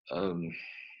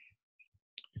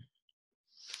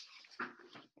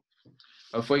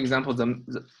 For example,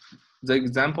 the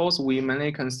examples we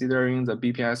mainly considering the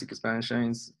BPS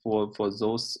expansions for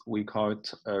those we call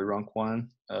it rank 1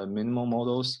 minimal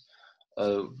models,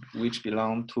 which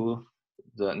belong to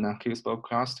the non-Higgs-boson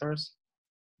clusters.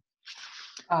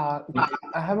 I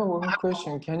have one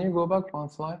question. Can you go back one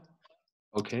slide?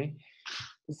 Okay.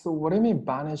 So what do you mean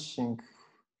vanishing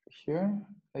here?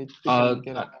 I didn't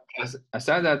get it. I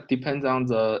said that depends on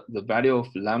the value of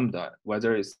lambda,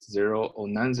 whether it's 0 or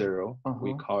non-zero.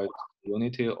 We call it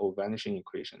unity or vanishing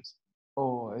equations.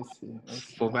 Oh, I see.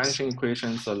 For vanishing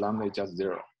equations, the lambda is just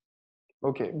 0.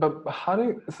 Okay, but how do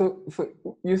you, so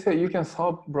you say you can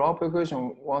solve blob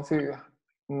equation once you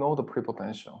know the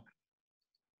pre-potential?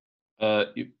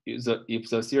 If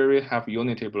the theory have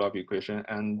unity blob equation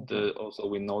and also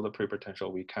we know the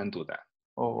pre-potential, we can do that.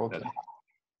 Oh, okay.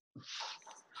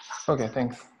 Okay,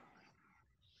 thanks.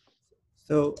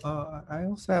 So I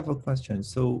also have a question.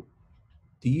 So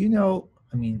do you know,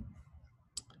 I mean,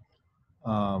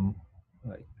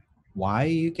 like why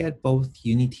you get both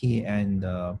unity and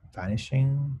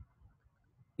vanishing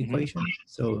equation?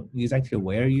 So exactly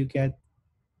where you get,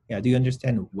 do you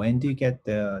understand when do you get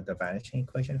the vanishing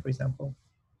equation, for example?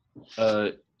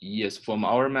 Yes, from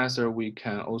our method, we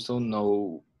can also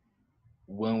know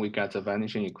when we get the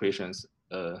vanishing equations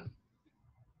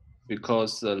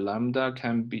because the lambda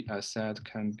can be, as said,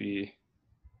 the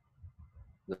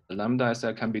lambda as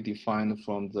said can be defined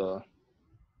from the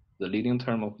leading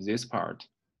term of this part.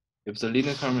 If the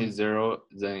leading term is 0,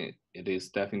 then it is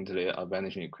definitely a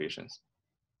vanishing equations.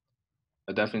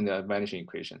 Definitely a vanishing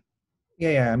equation.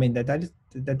 Yeah. I mean that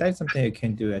is something you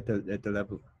can do at the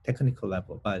level, technical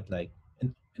level, but like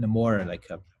in a more like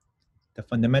a the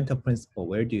fundamental principle,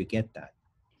 where do you get that?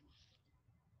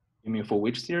 You mean for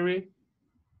which theory?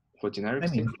 For generic I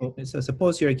mean, theory? so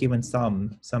suppose you're given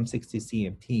some 60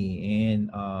 CFT and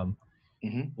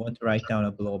want to write down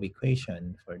a blow-up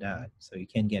equation for that. So you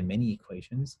can get many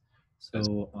equations.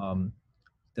 So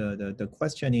the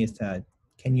question is that,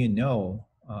 can you know,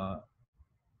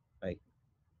 like,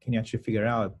 can you actually figure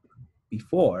out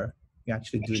before you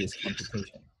actually do this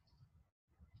computation?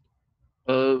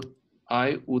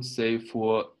 I would say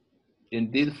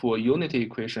indeed for unity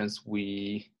equations,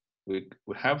 we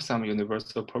have some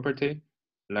universal property,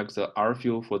 like the R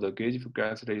field for the gauge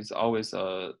capacity is always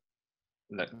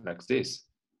like this,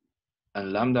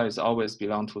 and lambda is always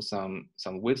belong to some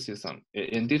weight system.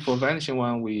 Indeed, for vanishing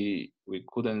one, we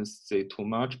couldn't say too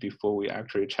much before we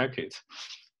actually check it.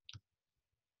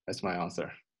 That's my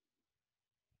answer.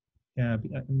 Yeah,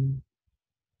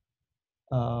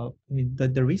 I mean,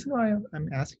 the reason why I'm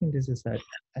asking this is that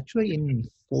actually in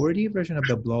 4D version of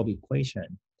the blow-up equation,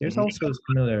 there's also a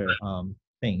similar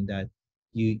thing that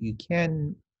you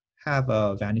can have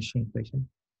a vanishing equation.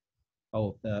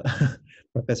 Oh,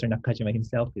 Professor Nakajima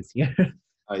himself is here.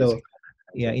 So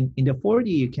yeah, in the 4D,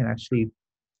 you can actually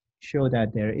show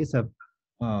that there is a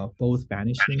both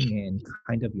vanishing and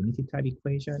kind of unity type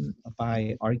equation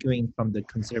by arguing from the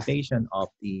conservation of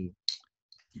the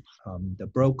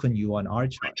broken U1R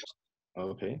charge.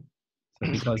 Okay.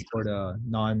 So because for the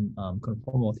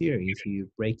non-conformal theories, you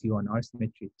break U1R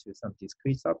symmetry to some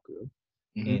discrete subgroup,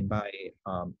 and by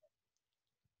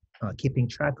keeping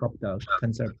track of the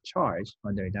conserved charge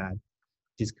under that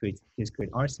discrete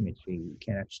R symmetry, you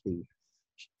can actually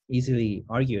easily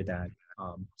argue that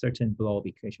certain blow-up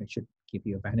equation should give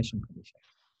you a vanishing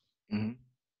condition.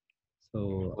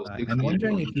 So I'm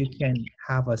wondering if you can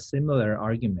have a similar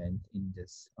argument in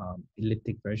this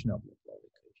elliptic version of the blow-up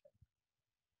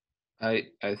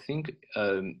equation. I think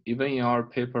even in our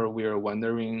paper, we are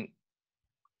wondering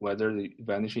whether the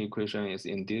vanishing equation is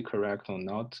indeed correct or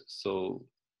not. So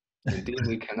indeed,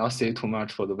 we cannot say too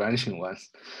much for the vanishing ones.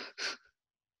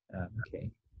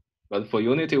 Okay. But for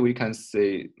unity, we can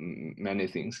say many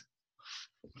things.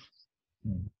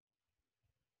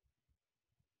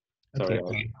 Okay.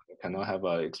 Sorry, I cannot have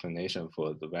an explanation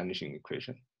for the vanishing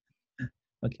equation.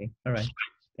 Okay, all right,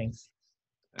 thanks.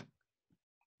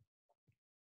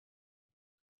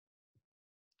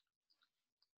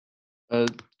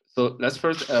 So let's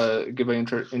first give an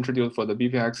introduce for the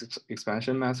BPX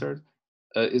expansion method.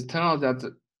 It turns out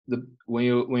that when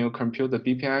you compute the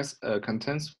BPX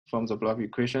contents from the block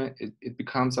equation, it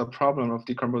becomes a problem of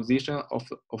decomposition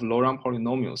of low-rank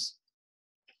polynomials.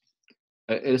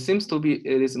 It seems to be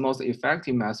it is the most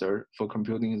effective method for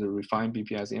computing the refined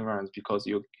BPX invariance because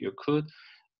you could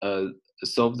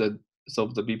solve the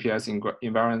BPX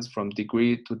invariance from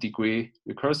degree to degree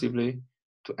recursively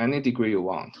to any degree you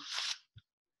want.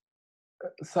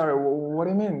 Sorry, what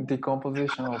do you mean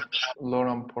decomposition of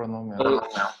low-rank polynomial?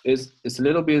 It's a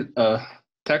little bit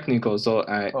technical, so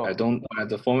I don't add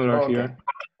the formula here.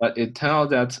 But it turns out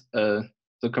that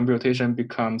the computation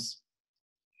becomes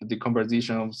the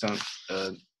decomposition of some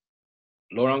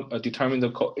determine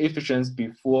the coefficients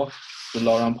before the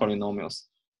low-rank polynomials.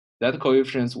 That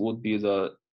coefficients would be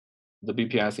the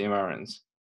BPX invariance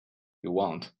you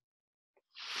want.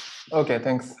 Okay,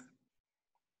 thanks.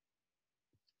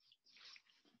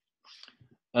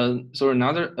 So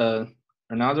another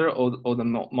or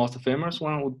the most famous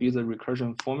one would be the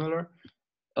recursion formula.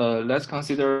 Let's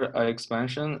consider an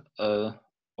expansion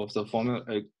of the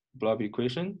formula blob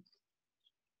equation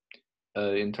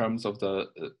in terms of the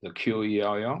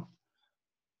QELL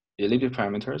elliptic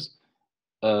parameters.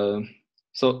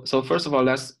 So first of all,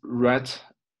 let's write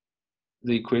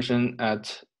the equation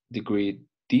at degree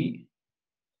d.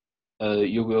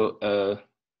 You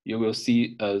will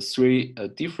see three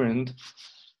different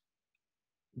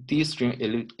D-string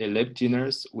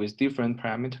elliptic with different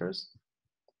parameters.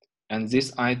 And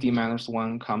this ID minus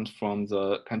 1 comes from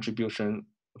the contribution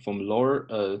from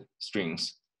lower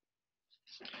strings.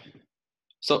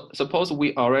 So suppose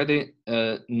we already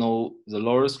know the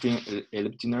lower string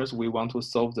elliptic, we want to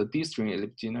solve the D-string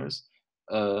elliptic.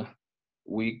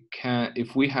 We can,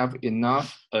 if we have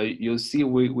enough, you see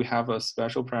we have a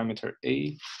special parameter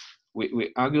A.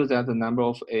 We argue that the number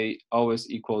of A always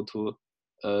equal to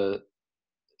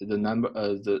the number,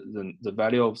 the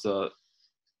value of the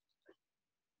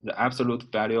absolute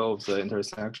value of the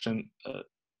intersection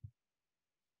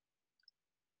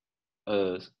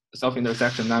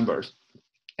self-intersection numbers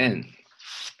n.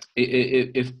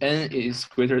 If n is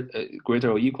greater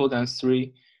or equal than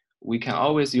 3, we can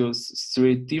always use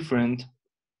 3 different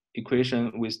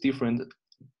equations with different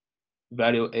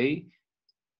value a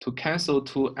to cancel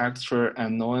two extra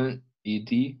unknown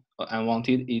ED,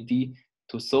 unwanted ED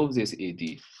to solve this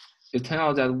ED. It turns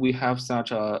out that we have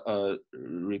such a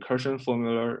recursion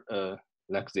formula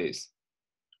like this,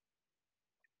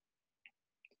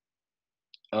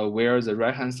 where the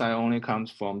right-hand side only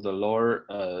comes from the lower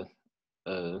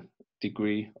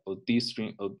degree of D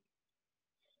string or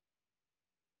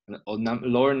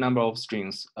lower number of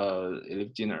strings,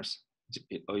 elliptic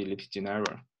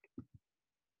genera.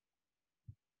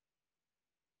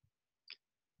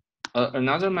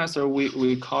 Another method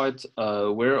we call it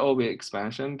wear-over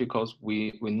expansion, because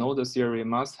we know the theory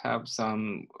must have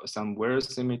some wear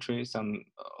symmetry, some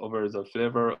over the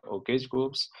flavor or gauge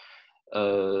groups.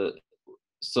 So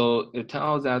it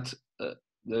tells that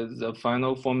the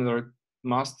final formula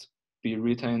must be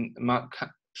written,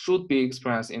 should be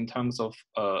expressed in terms of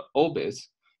orbits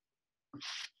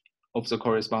of the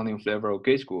corresponding flavor or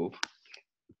gauge group.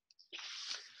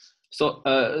 So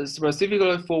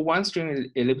specifically for one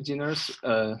string elliptic genus,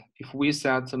 if we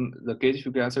set the gauge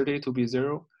fugacity to be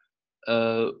 0,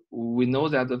 we know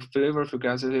that the flavor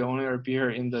fugacity only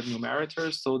appear in the numerator.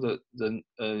 So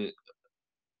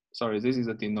sorry, this is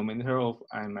the denominator of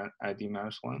ID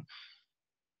minus 1.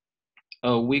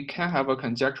 We can have a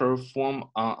conjectural form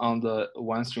on the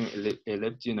one string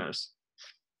elliptic genus.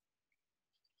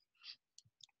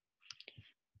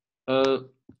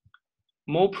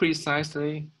 More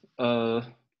precisely,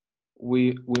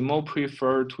 we more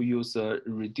prefer to use a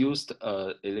reduced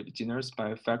elliptic genus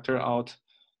by factor out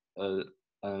a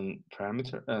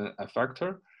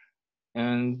factor,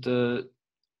 and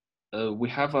we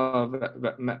have a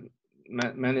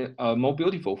more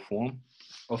beautiful form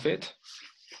of it.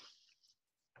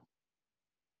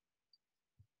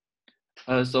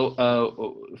 So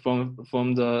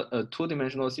from the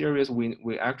two-dimensional series,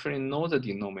 we actually know the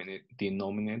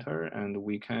denominator, and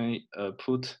we can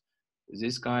put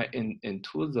this guy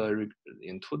into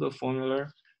the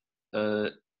formula.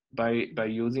 By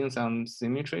using some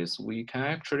symmetries, we can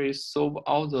actually solve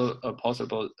all the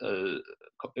possible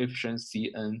coefficients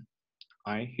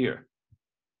Cni here.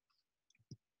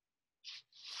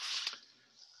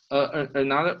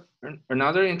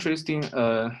 Another interesting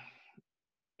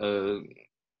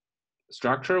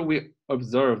structure we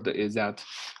observed is that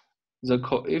the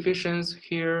coefficients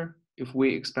here, if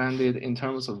we expand it in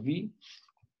terms of V,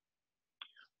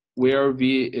 where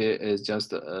V is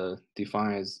just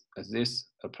defined as this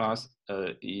plus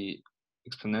E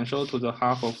exponential to the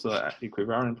half of the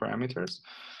equivariant parameters,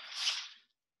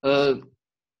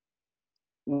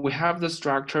 we have the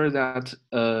structure that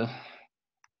the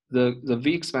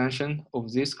V expansion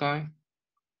of this guy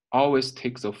always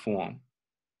takes a form.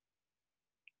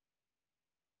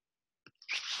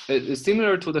 It's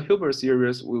similar to the Hilbert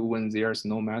series when there's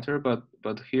no matter, but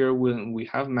here when we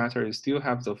have matter, it still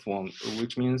have the form,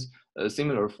 which means a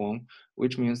similar form,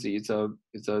 which means it's a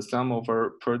sum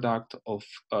over product of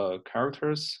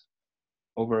characters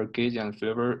over gauge and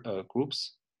flavor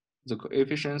groups. The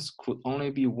coefficients could only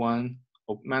be 1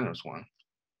 or minus 1.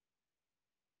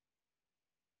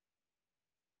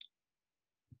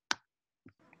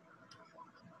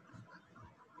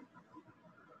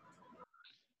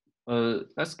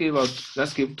 Let's give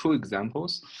two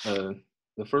examples.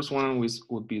 The first one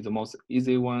would be the most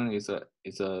easy one. It's a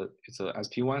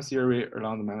SP1 theory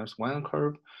along the minus 1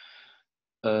 curve.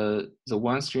 The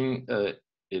one string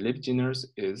elliptic genus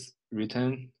is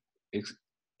written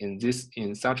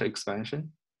in such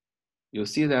expansion. You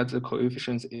see that the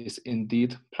coefficient is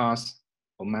indeed plus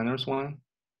or minus 1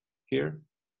 here.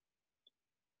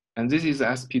 And this is the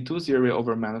SP2 theory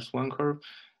over minus 1 curve.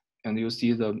 And you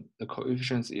see the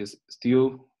coefficient is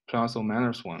still plus or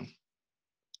minus 1.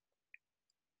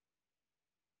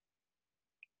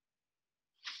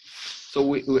 So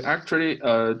we actually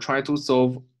try to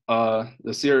solve the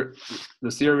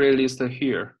theory list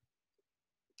here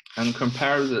and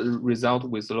compare the result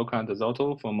with local and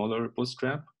Zotto for modular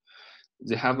bootstrap.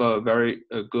 They have a very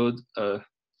good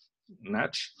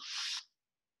match.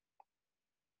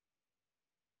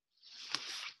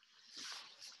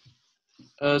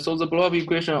 So the blowup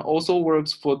equation also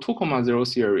works for 2,0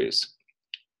 series.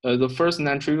 The first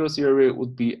non-trivial theory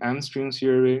would be M string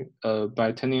theory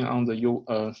by turning on the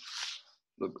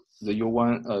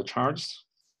U1 charges.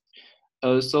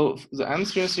 So the M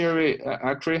string theory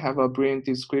actually have a brilliant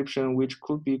description which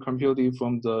could be computed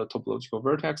from the topological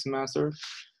vertex method,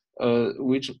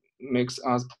 which makes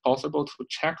us possible to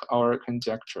check our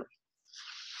conjecture.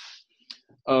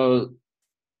 For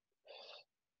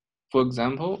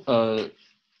example,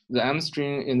 the M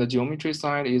string in the geometry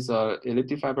side is a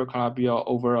elliptic fiber Calabi-Yau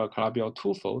over a Calabi-Yau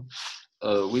twofold,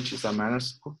 which is a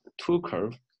 -2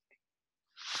 curve.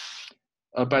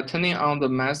 By turning on the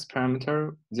mass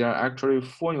parameter, there are actually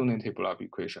 4 unity blob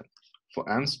equations for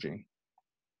M string.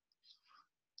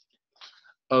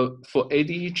 For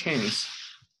ADE chains,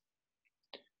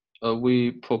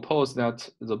 we propose that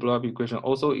the blob equation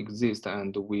also exists,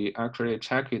 and we actually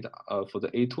check it for the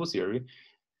A2 theory.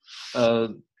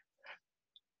 The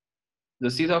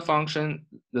theta function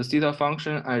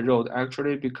I wrote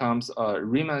actually becomes a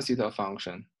Riemann theta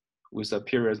function with a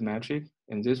period metric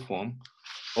in this form.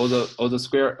 Or the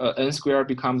square n square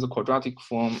becomes a quadratic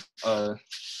form of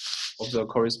the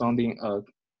corresponding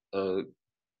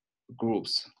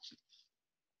groups.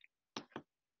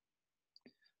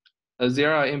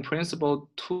 There are in principle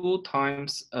 2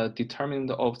 times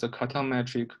determinant of the Cartan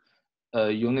metric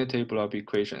unity blob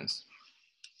equations.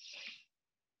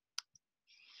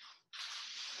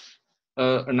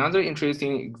 Another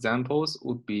interesting examples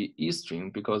would be E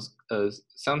string, because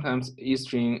sometimes E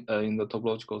string in the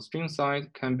topological string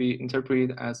side can be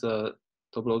interpreted as a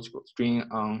topological string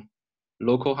on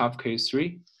local half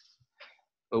K3,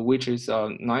 which is a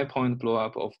 9-point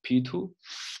blowup of P2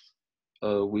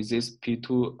 with this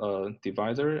P2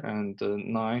 divisor and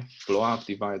 9 blowup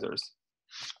divisors.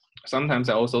 Sometimes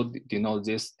I also denote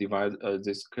this these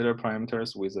scalar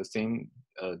parameters with the same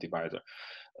divisor,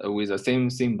 with the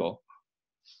same symbol.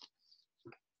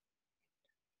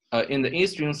 In the E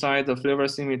string side, the flavor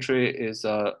symmetry is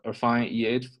affine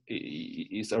E8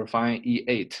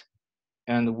 E8,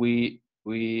 and we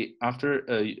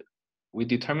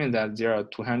determined that there are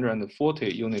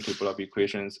 240 unity blob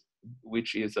equations,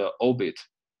 which is an orbit,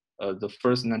 the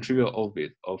first non-trivial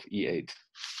orbit of E8.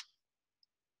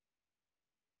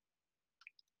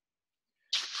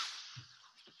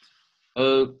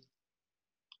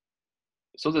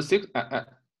 So the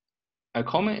I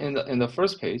comment in the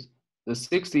first page, the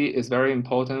 60 is very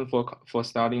important for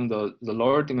studying the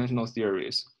lower dimensional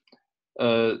theories.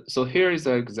 So here is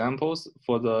the examples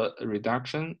for the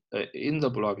reduction in the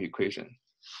blob equation.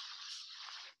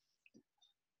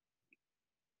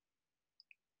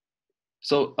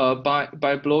 So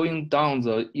by blowing down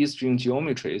the E string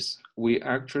geometries, we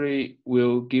actually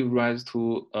will give rise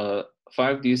to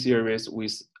 5D series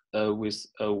with 1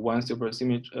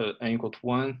 supersymmetry n equal to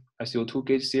 1 SU2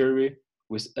 gauge theory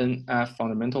with NF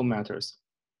fundamental matters.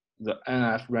 The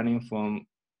NF running from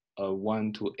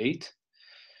 1 to 8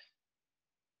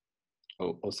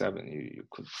 or 7, you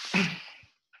could.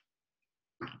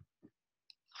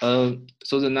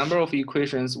 So the number of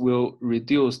equations will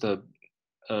reduce the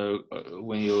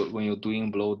when you're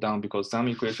doing blow down, because some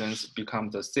equations become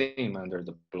the same under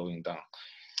the blowing down.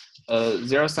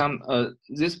 There are some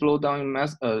this blow down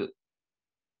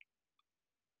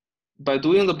by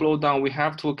doing the blow down, we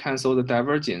have to cancel the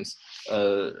divergence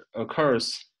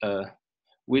occurs,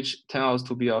 which turn out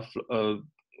to be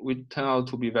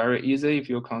very easy if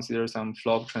you consider some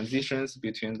flop transitions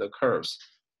between the curves.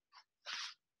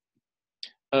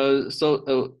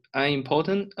 So an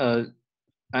important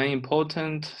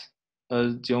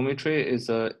geometry is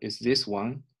this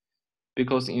one,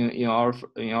 because in our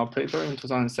paper in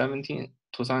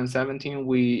 2017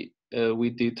 we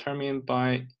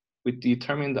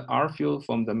determined the R field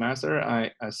from the method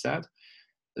I said.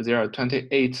 There are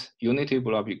 28 unity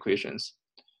blob equations.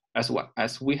 As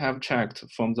we have checked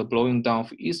from the blowing down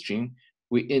of E string,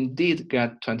 we indeed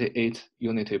get 28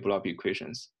 unity blob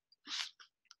equations.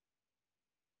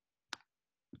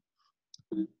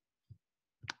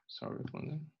 Sorry for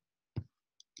that.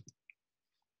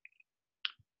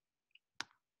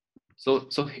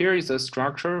 So here is a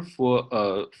structure for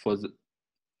the.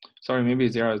 Sorry, maybe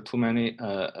there are too many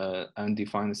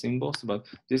undefined symbols, but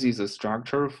this is a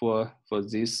structure for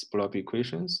these blob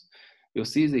equations. You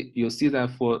see that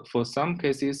for some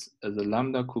cases the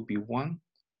lambda could be 1,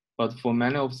 but for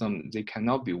many of them they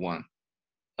cannot be 1.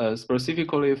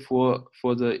 Specifically for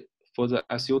the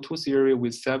SU2 theory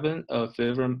with 7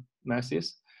 flavor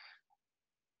masses,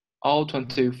 all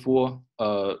 24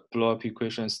 blow-up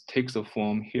equations take the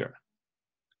form here.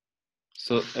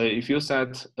 So if you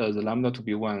set the lambda to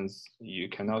be 1, you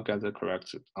cannot get the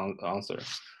correct answer.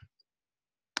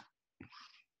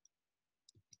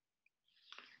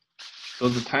 So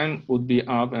the time would be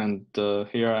up, and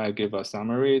here I give a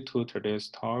summary to today's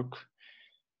talk.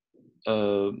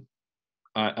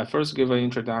 I first give an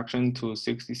introduction to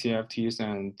 60 CFTs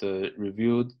and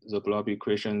reviewed the blob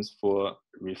equations for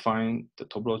refined the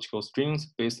topological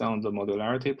strings based on the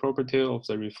modularity property of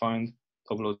the refined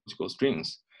topological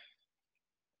strings.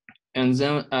 And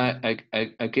then I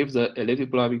give the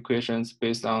elliptic blob equations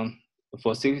based on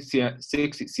for 60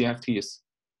 CFTs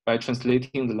by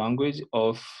translating the language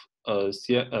of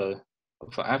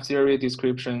F-theory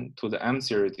description to the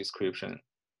M-theory description.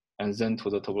 and then to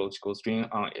the topological string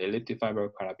on elliptic fiber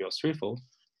Calabi-Yau threefold.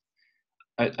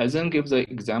 I then give the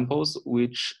examples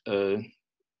which would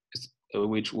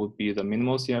be the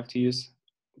minimal CFTs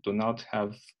do not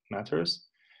have matters,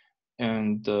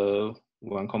 and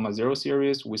 1,0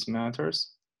 series with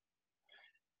matters,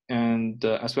 and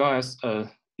as well as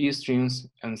E strings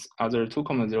and other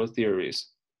 2,0 theories.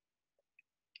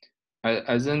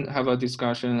 I then have a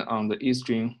discussion on the E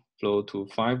string flow to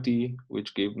 5D,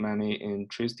 which give many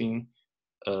interesting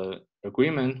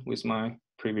agreement with my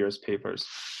previous papers.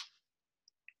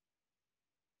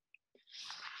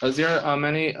 There are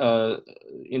many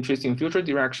interesting future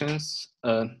directions.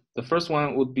 The first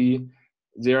one would be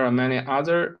there are many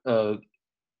other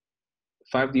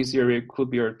 5D theory could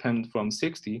be obtained from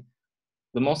 6D.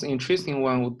 The most interesting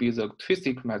one would be the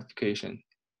twisted compactification,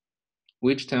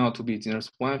 which turn out to be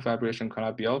genus 1 vibration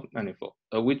Calabi-Yau manifold,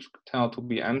 which turn out to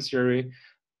be M theory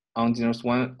on genus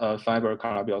 1 fiber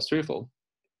Calabi-Yau threefold.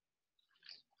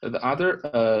 The other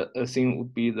thing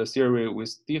would be the theory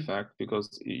with defect, because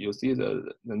you see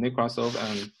the Nekrasov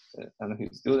and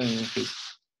his student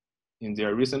in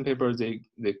their recent paper, they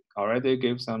already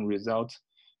gave some result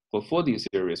for 4D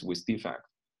series with defect.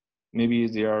 Maybe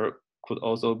there could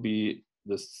also be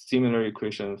the similar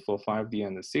equation for 5D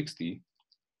and 6D.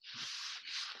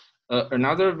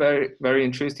 Another very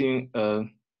interesting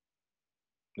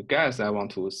guess I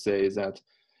want to say is that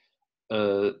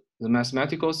the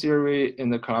mathematical theory in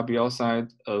the Calabi-Yau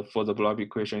side for the blowup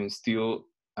equation is still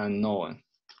unknown.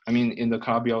 I mean, in the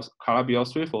Calabi-Yau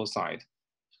threefold side.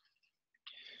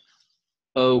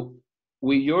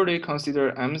 We usually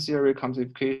consider M theory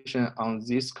compactification on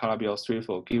this Calabi-Yau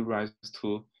threefold give rise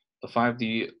to a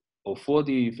 5D or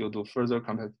 4D. If you do further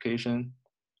compactification,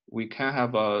 we can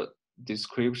have a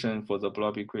description for the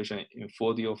blowup equation in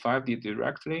 4D or 5D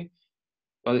directly,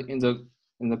 but in the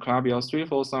Calabi-Yau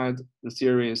threefold side, the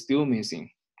theory is still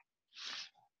missing.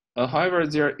 However,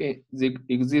 there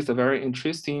exists a very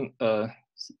interesting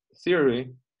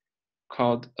theory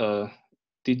called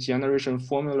degeneration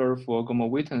formula for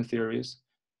Gomov-Witten theories,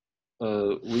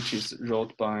 which is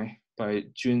wrote by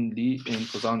Jun Li in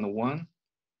 2001.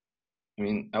 I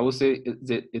mean, I would say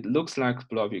it looks like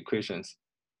blowup equations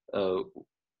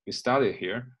we studied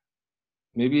here.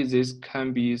 Maybe this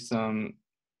can be some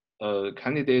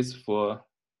candidates for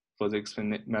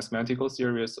the mathematical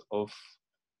series of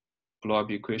blowup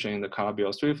equation in the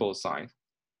Calabi-Yau threefold side.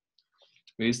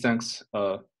 Really, thanks.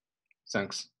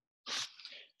 Thanks.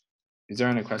 Is there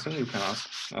any question you can ask?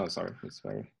 Oh, sorry, it's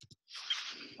very.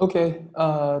 Okay,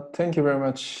 thank you very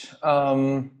much.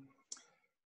 Are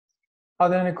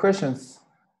there any questions?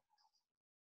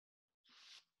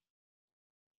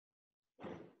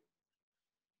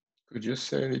 Could you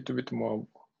say a little bit more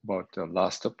about the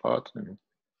last part?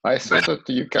 I thought that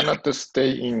you cannot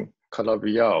stay in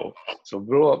Calabi-Yau. So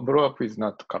blowup is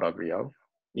not Calabi-Yau,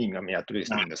 at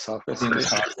least in the surface. In the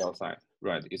Calabi-Yau side,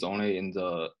 right? It's only in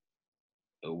the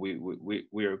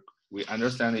we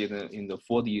understand it in the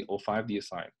 4D or 5D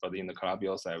side, but in the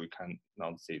Calabi-Yau side we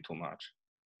cannot say too much.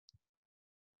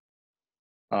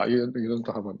 You don't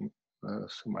have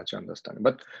so much understanding.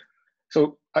 But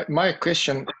so my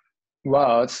question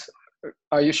was,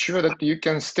 are you sure that you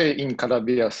can stay in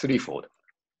Calabi-Yau threefold?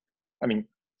 I mean,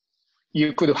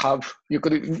 you could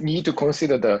need to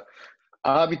consider the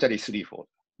arbitrary threefold,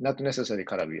 not necessarily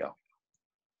Calabi-Yau.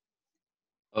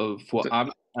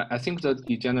 I think the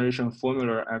degeneration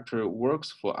formula actually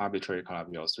works for arbitrary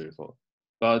Calabi-Yau threefold,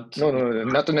 but no,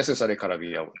 not necessarily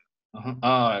Calabi-Yau.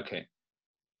 Okay.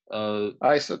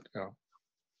 I thought.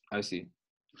 I see.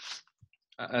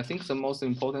 I think the most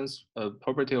important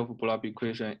property of blowup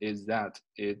equation is that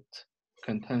it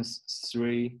contains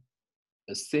three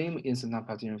same instant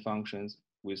partition functions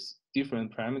with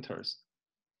different parameters.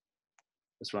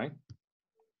 That's right.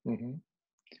 Mm-hmm.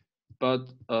 But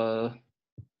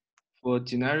for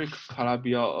generic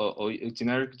Calabi-Yau or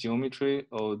generic geometry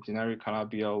or generic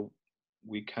Calabi-Yau,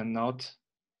 we cannot.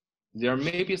 There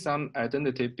may be some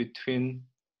identity between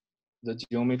the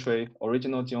geometry,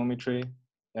 original geometry,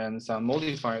 and some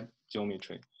modified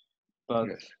geometry, but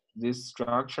yes, this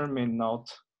structure may not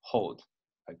hold,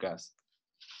 I guess.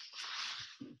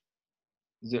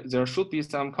 There should be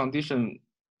some condition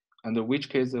under which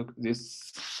case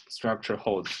this structure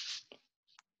holds,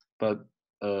 but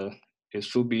it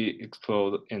should be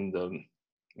explored in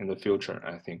the future,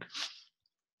 I think.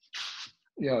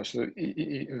 Yeah, so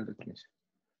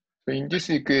in this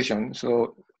equation,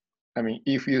 so I mean,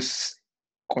 if you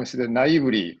consider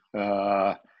naively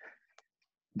the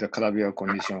Calabi-Yau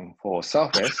condition for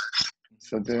surface,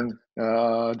 so then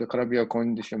the Calabi-Yau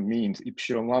condition means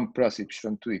epsilon 1 plus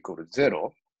epsilon 2 equals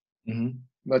 0. Mm-hmm.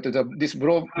 But this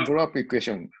blow-up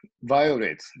equation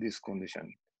violates this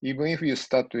condition. Even if you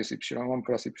start with epsilon1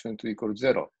 plus epsilon2 equals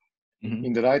 0,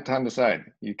 in the right-hand side,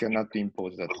 you cannot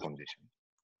impose that condition.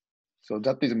 So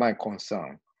that is my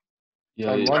concern.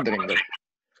 Yeah, I'm wondering that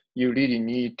you really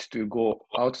need to go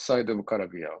outside of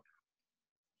Calabi-Yau.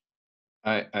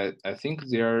 I think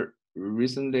there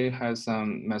recently has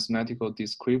some mathematical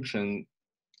description.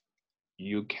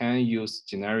 You can use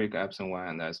generic epsilon1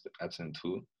 and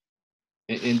epsilon2.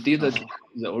 Indeed,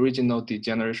 the original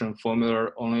degeneration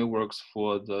formula only works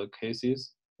for the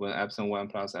cases when epsilon1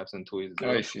 plus epsilon2 is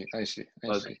 0. I see.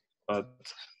 But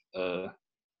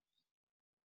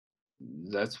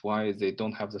that's why they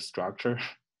don't have the structure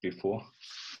before.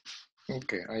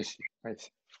 Okay, I see.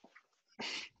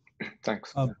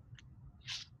 Thanks. I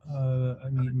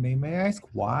mean, may I ask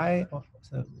why?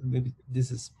 So maybe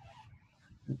this is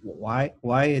why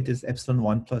this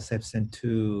epsilon1 plus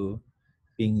epsilon2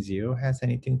 being 0 has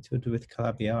anything to do with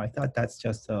Calabi-Yau? I thought that's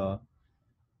just a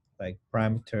like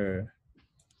parameter.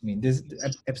 I mean, this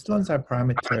epsilons are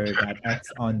parameter that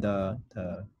acts on the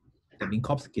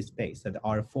Minkowski space, so the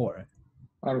R4.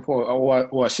 R4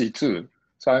 or C2.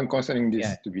 So I'm considering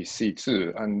this to be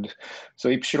C2. And so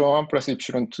epsilon1 plus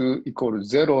epsilon2 equals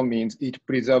 0 means it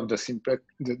preserves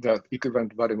the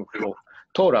equivalent value of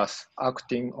torus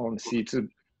acting on C2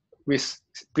 with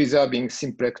preserving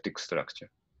symplectic structure.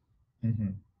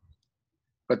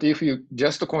 But if you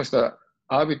just consider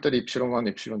arbitrary epsilon1,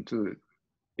 epsilon2,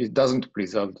 it doesn't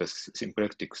preserve the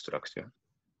symplectic structure.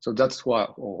 So that's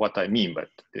what I mean, but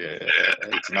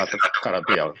it's not a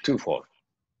Calabi-Yau twofold.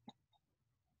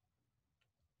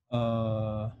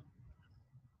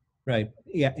 Right.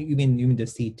 Yeah, you mean the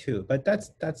C2, but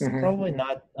that's probably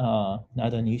not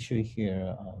an issue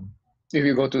here. If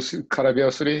you go to Calabi-Yau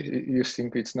 3, you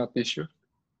think it's not an issue?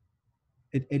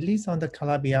 At least on the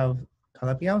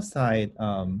Calabi-Yau side,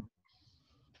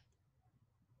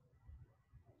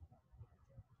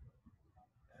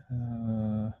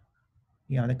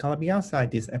 yeah, on the Calabi-Yau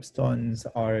side, these epsilons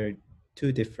are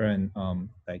two different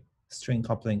like string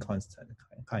coupling constant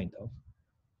kind of.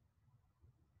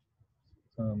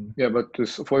 Yeah, but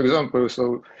for example,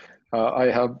 so I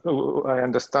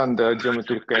understand the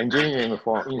geometric engineering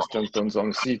for instantons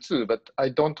on C2, but I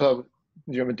don't have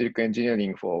geometric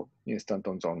engineering for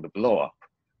instantons on the blow-up.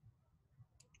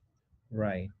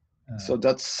 Right. So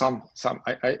that's some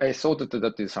I thought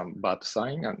that is some bad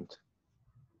sign, and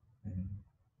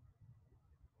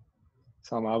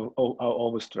some are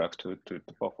obstruct to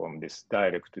perform this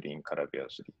directly in Calabi-Yau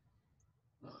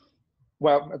 3.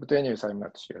 Well, but anyways, I'm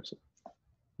not sure. So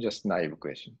just naive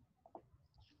question.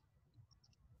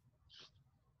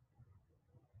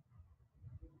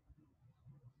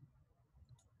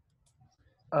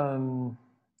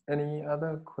 Any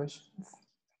other questions?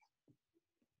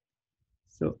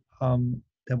 So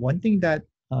the one thing that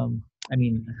I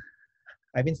mean,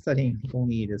 I've been studying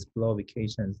only this blow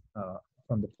equations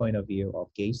from the point of view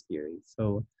of gauge theory.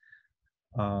 So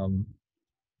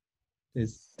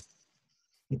this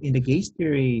in the gauge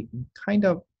theory, kind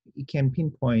of you can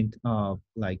pinpoint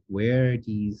like where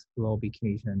these blow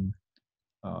equation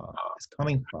is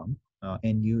coming from,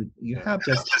 and you have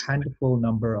just handful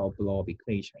number of blow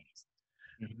equations.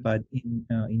 But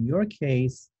in your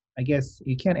case, I guess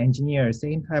you can engineer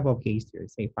same type of gauge theory,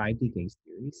 say 5D gauge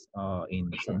theories in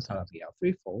some Calabi-Yau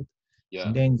threefold. Yeah.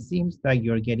 And then it seems like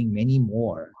you're getting many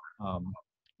more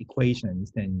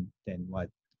equations than what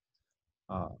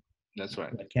that's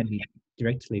right. That can be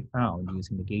directly found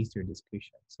using the gauge theory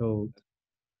description. So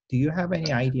do you have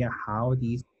any idea how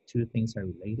these two things are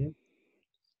related?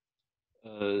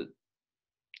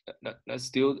 Let's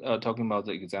still talking about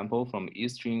the example from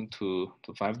E-string to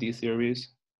 5D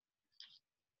series.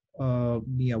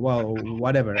 Yeah, well,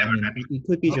 whatever. I mean, it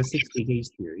could be just 6D gauge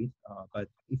theory, but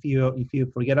if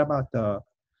you forget about the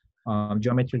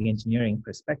geometric engineering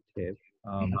perspective,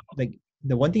 like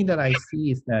the one thing that I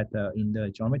see is that in the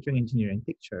geometric engineering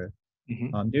picture,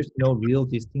 there's no real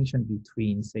distinction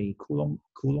between, say,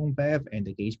 Coulomb Bev and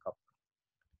the gauge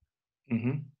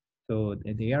coupling. So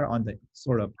they are on the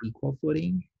sort of equal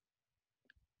footing.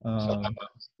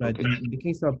 But in the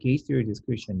case of gauge theory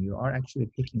description, you are actually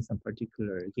picking some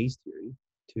particular gauge theory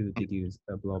to deduce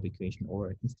the blow-up equation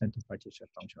or instant partition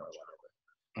function or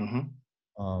whatever.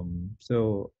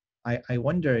 So I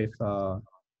wonder if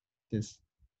this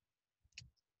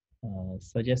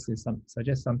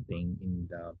suggests something in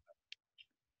the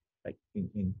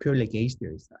in purely gauge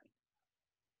theory side.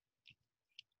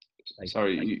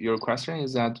 Sorry, your question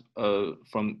is that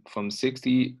from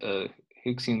 6D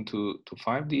Higgsing to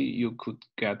 5D, you could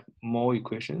get more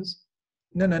equations?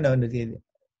 No.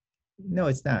 No,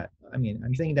 it's not. I mean,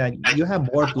 I'm saying that you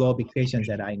have more blow-up equations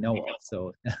that I know of.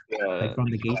 So, like from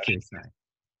the gauge theory side.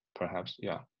 Perhaps,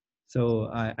 yeah. So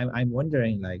I'm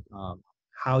wondering like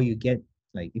how you get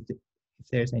like if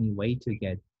there's any way to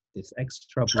get this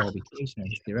extra blow-up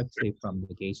equations directly from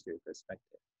the gauge theory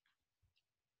perspective.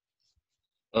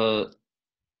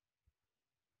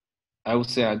 I would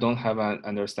say I don't have an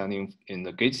understanding in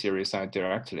the gauge theory side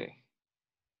directly.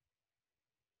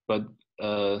 But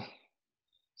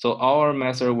so our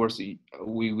method was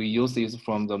we use this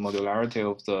from the modularity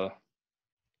of the,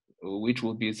 which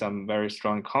would be some very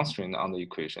strong constraint on the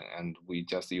equation, and we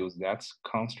just use that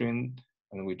constraint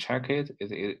and we check it.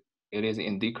 It is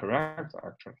indeed correct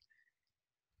actually.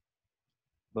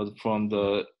 But from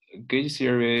the gauge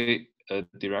theory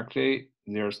directly,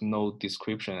 there's no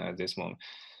description at this moment.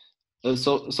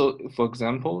 So for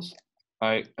examples,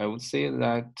 I would say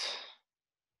that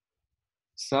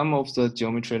some of the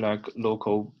geometry like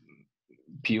local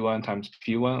P1 times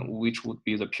P1, which would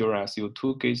be the pure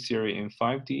SU2 gauge theory in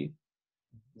 5D,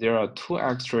 there are two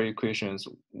extra equations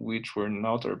which will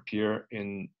not appear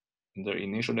in the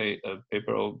initially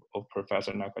paper of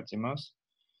Professor Nakajima's.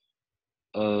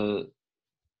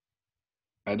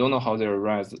 I don't know how they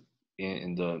arise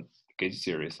in the gauge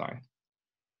theory side.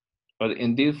 But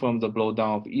indeed, from the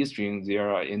blowdown of E string,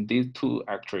 there are indeed two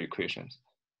extra equations.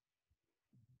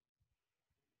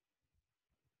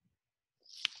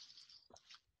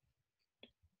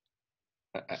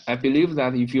 I believe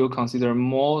that if you consider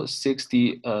more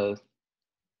 60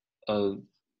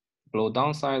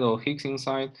 blowdown side or Higgson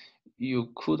side,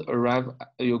 you could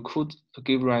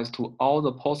give rise to all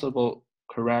the possible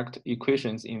correct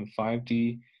equations in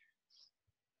 5D.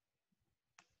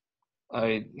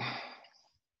 I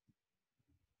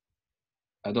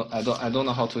don't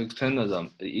know how to explain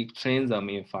them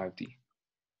in 5D.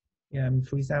 Yeah,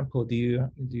 for example, do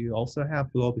you also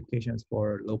have blow-up equations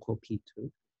for local P2?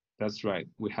 That's right,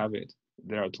 we have it.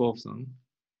 There are two of them.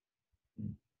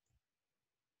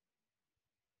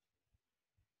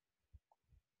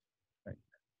 Right.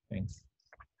 Thanks.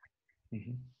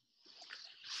 Mm-hmm.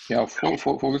 Yeah,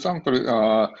 for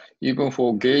example, even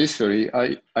for gauge theory,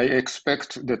 I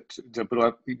expect that the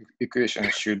blow-up equation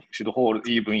should hold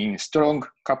even in strong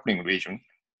coupling region,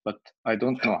 but I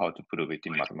don't know how to prove it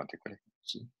in mathematically.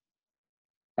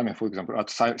 I mean, for example, at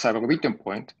Seiberg-Witten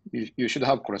point, you should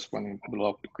have corresponding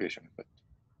blow-up equation, but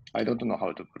I don't know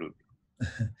how to prove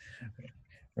it.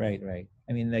 Right.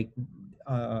 I mean, like,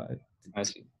 I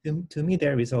see. To me,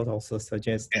 their result also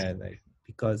suggests that, like,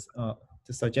 because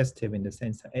the suggestive in the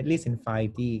sense, at least in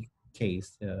 5D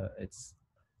case, it's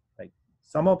like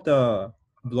some of the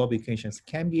blow-up equations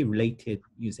can be related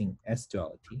using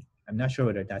S-duality. I'm not sure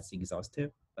whether that's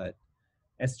exhaustive, but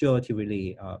S-duality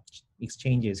really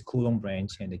exchanges Coulomb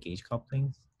branch and the gauge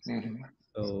couplings. Mm-hmm.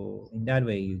 So in that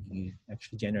way, you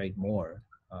actually generate more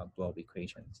blow-up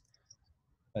equations.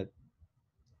 But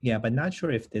yeah, but not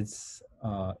sure if this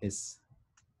is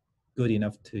good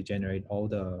enough to generate all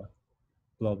the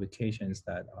blow-up equations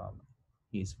that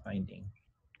he's finding.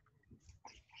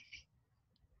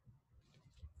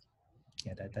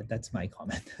 Yeah, that's my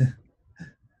comment.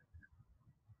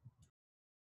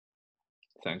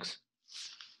 Thanks.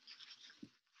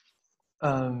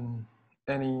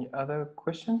 Any other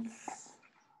questions?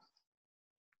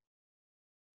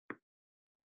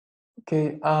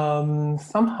 Okay,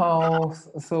 somehow,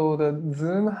 so the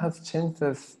Zoom has changed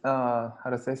this, how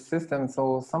to say, system.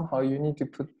 So somehow you need to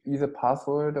put either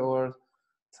password or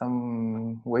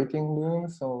some waiting room.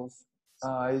 So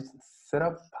I set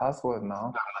up password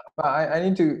now, but I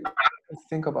need to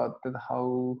think about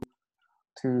how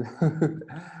to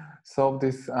solve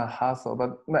this hassle.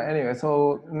 But anyway,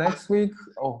 so next week,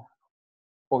 oh,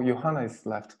 Johanna is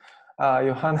left.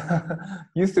 Johanna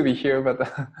used to be here, but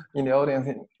in the audience,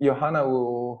 Johanna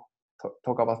will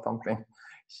talk about something.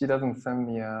 She doesn't send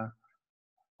me a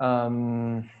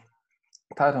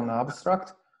title and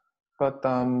abstract, but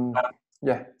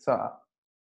yeah, so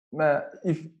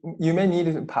if you may need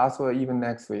a password even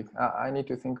next week. I need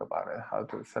to think about it, how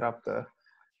to set up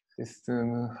this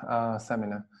Zoom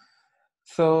seminar.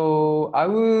 So I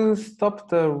will stop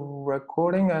the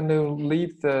recording and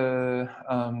leave the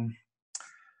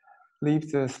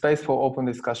space for open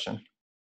discussion.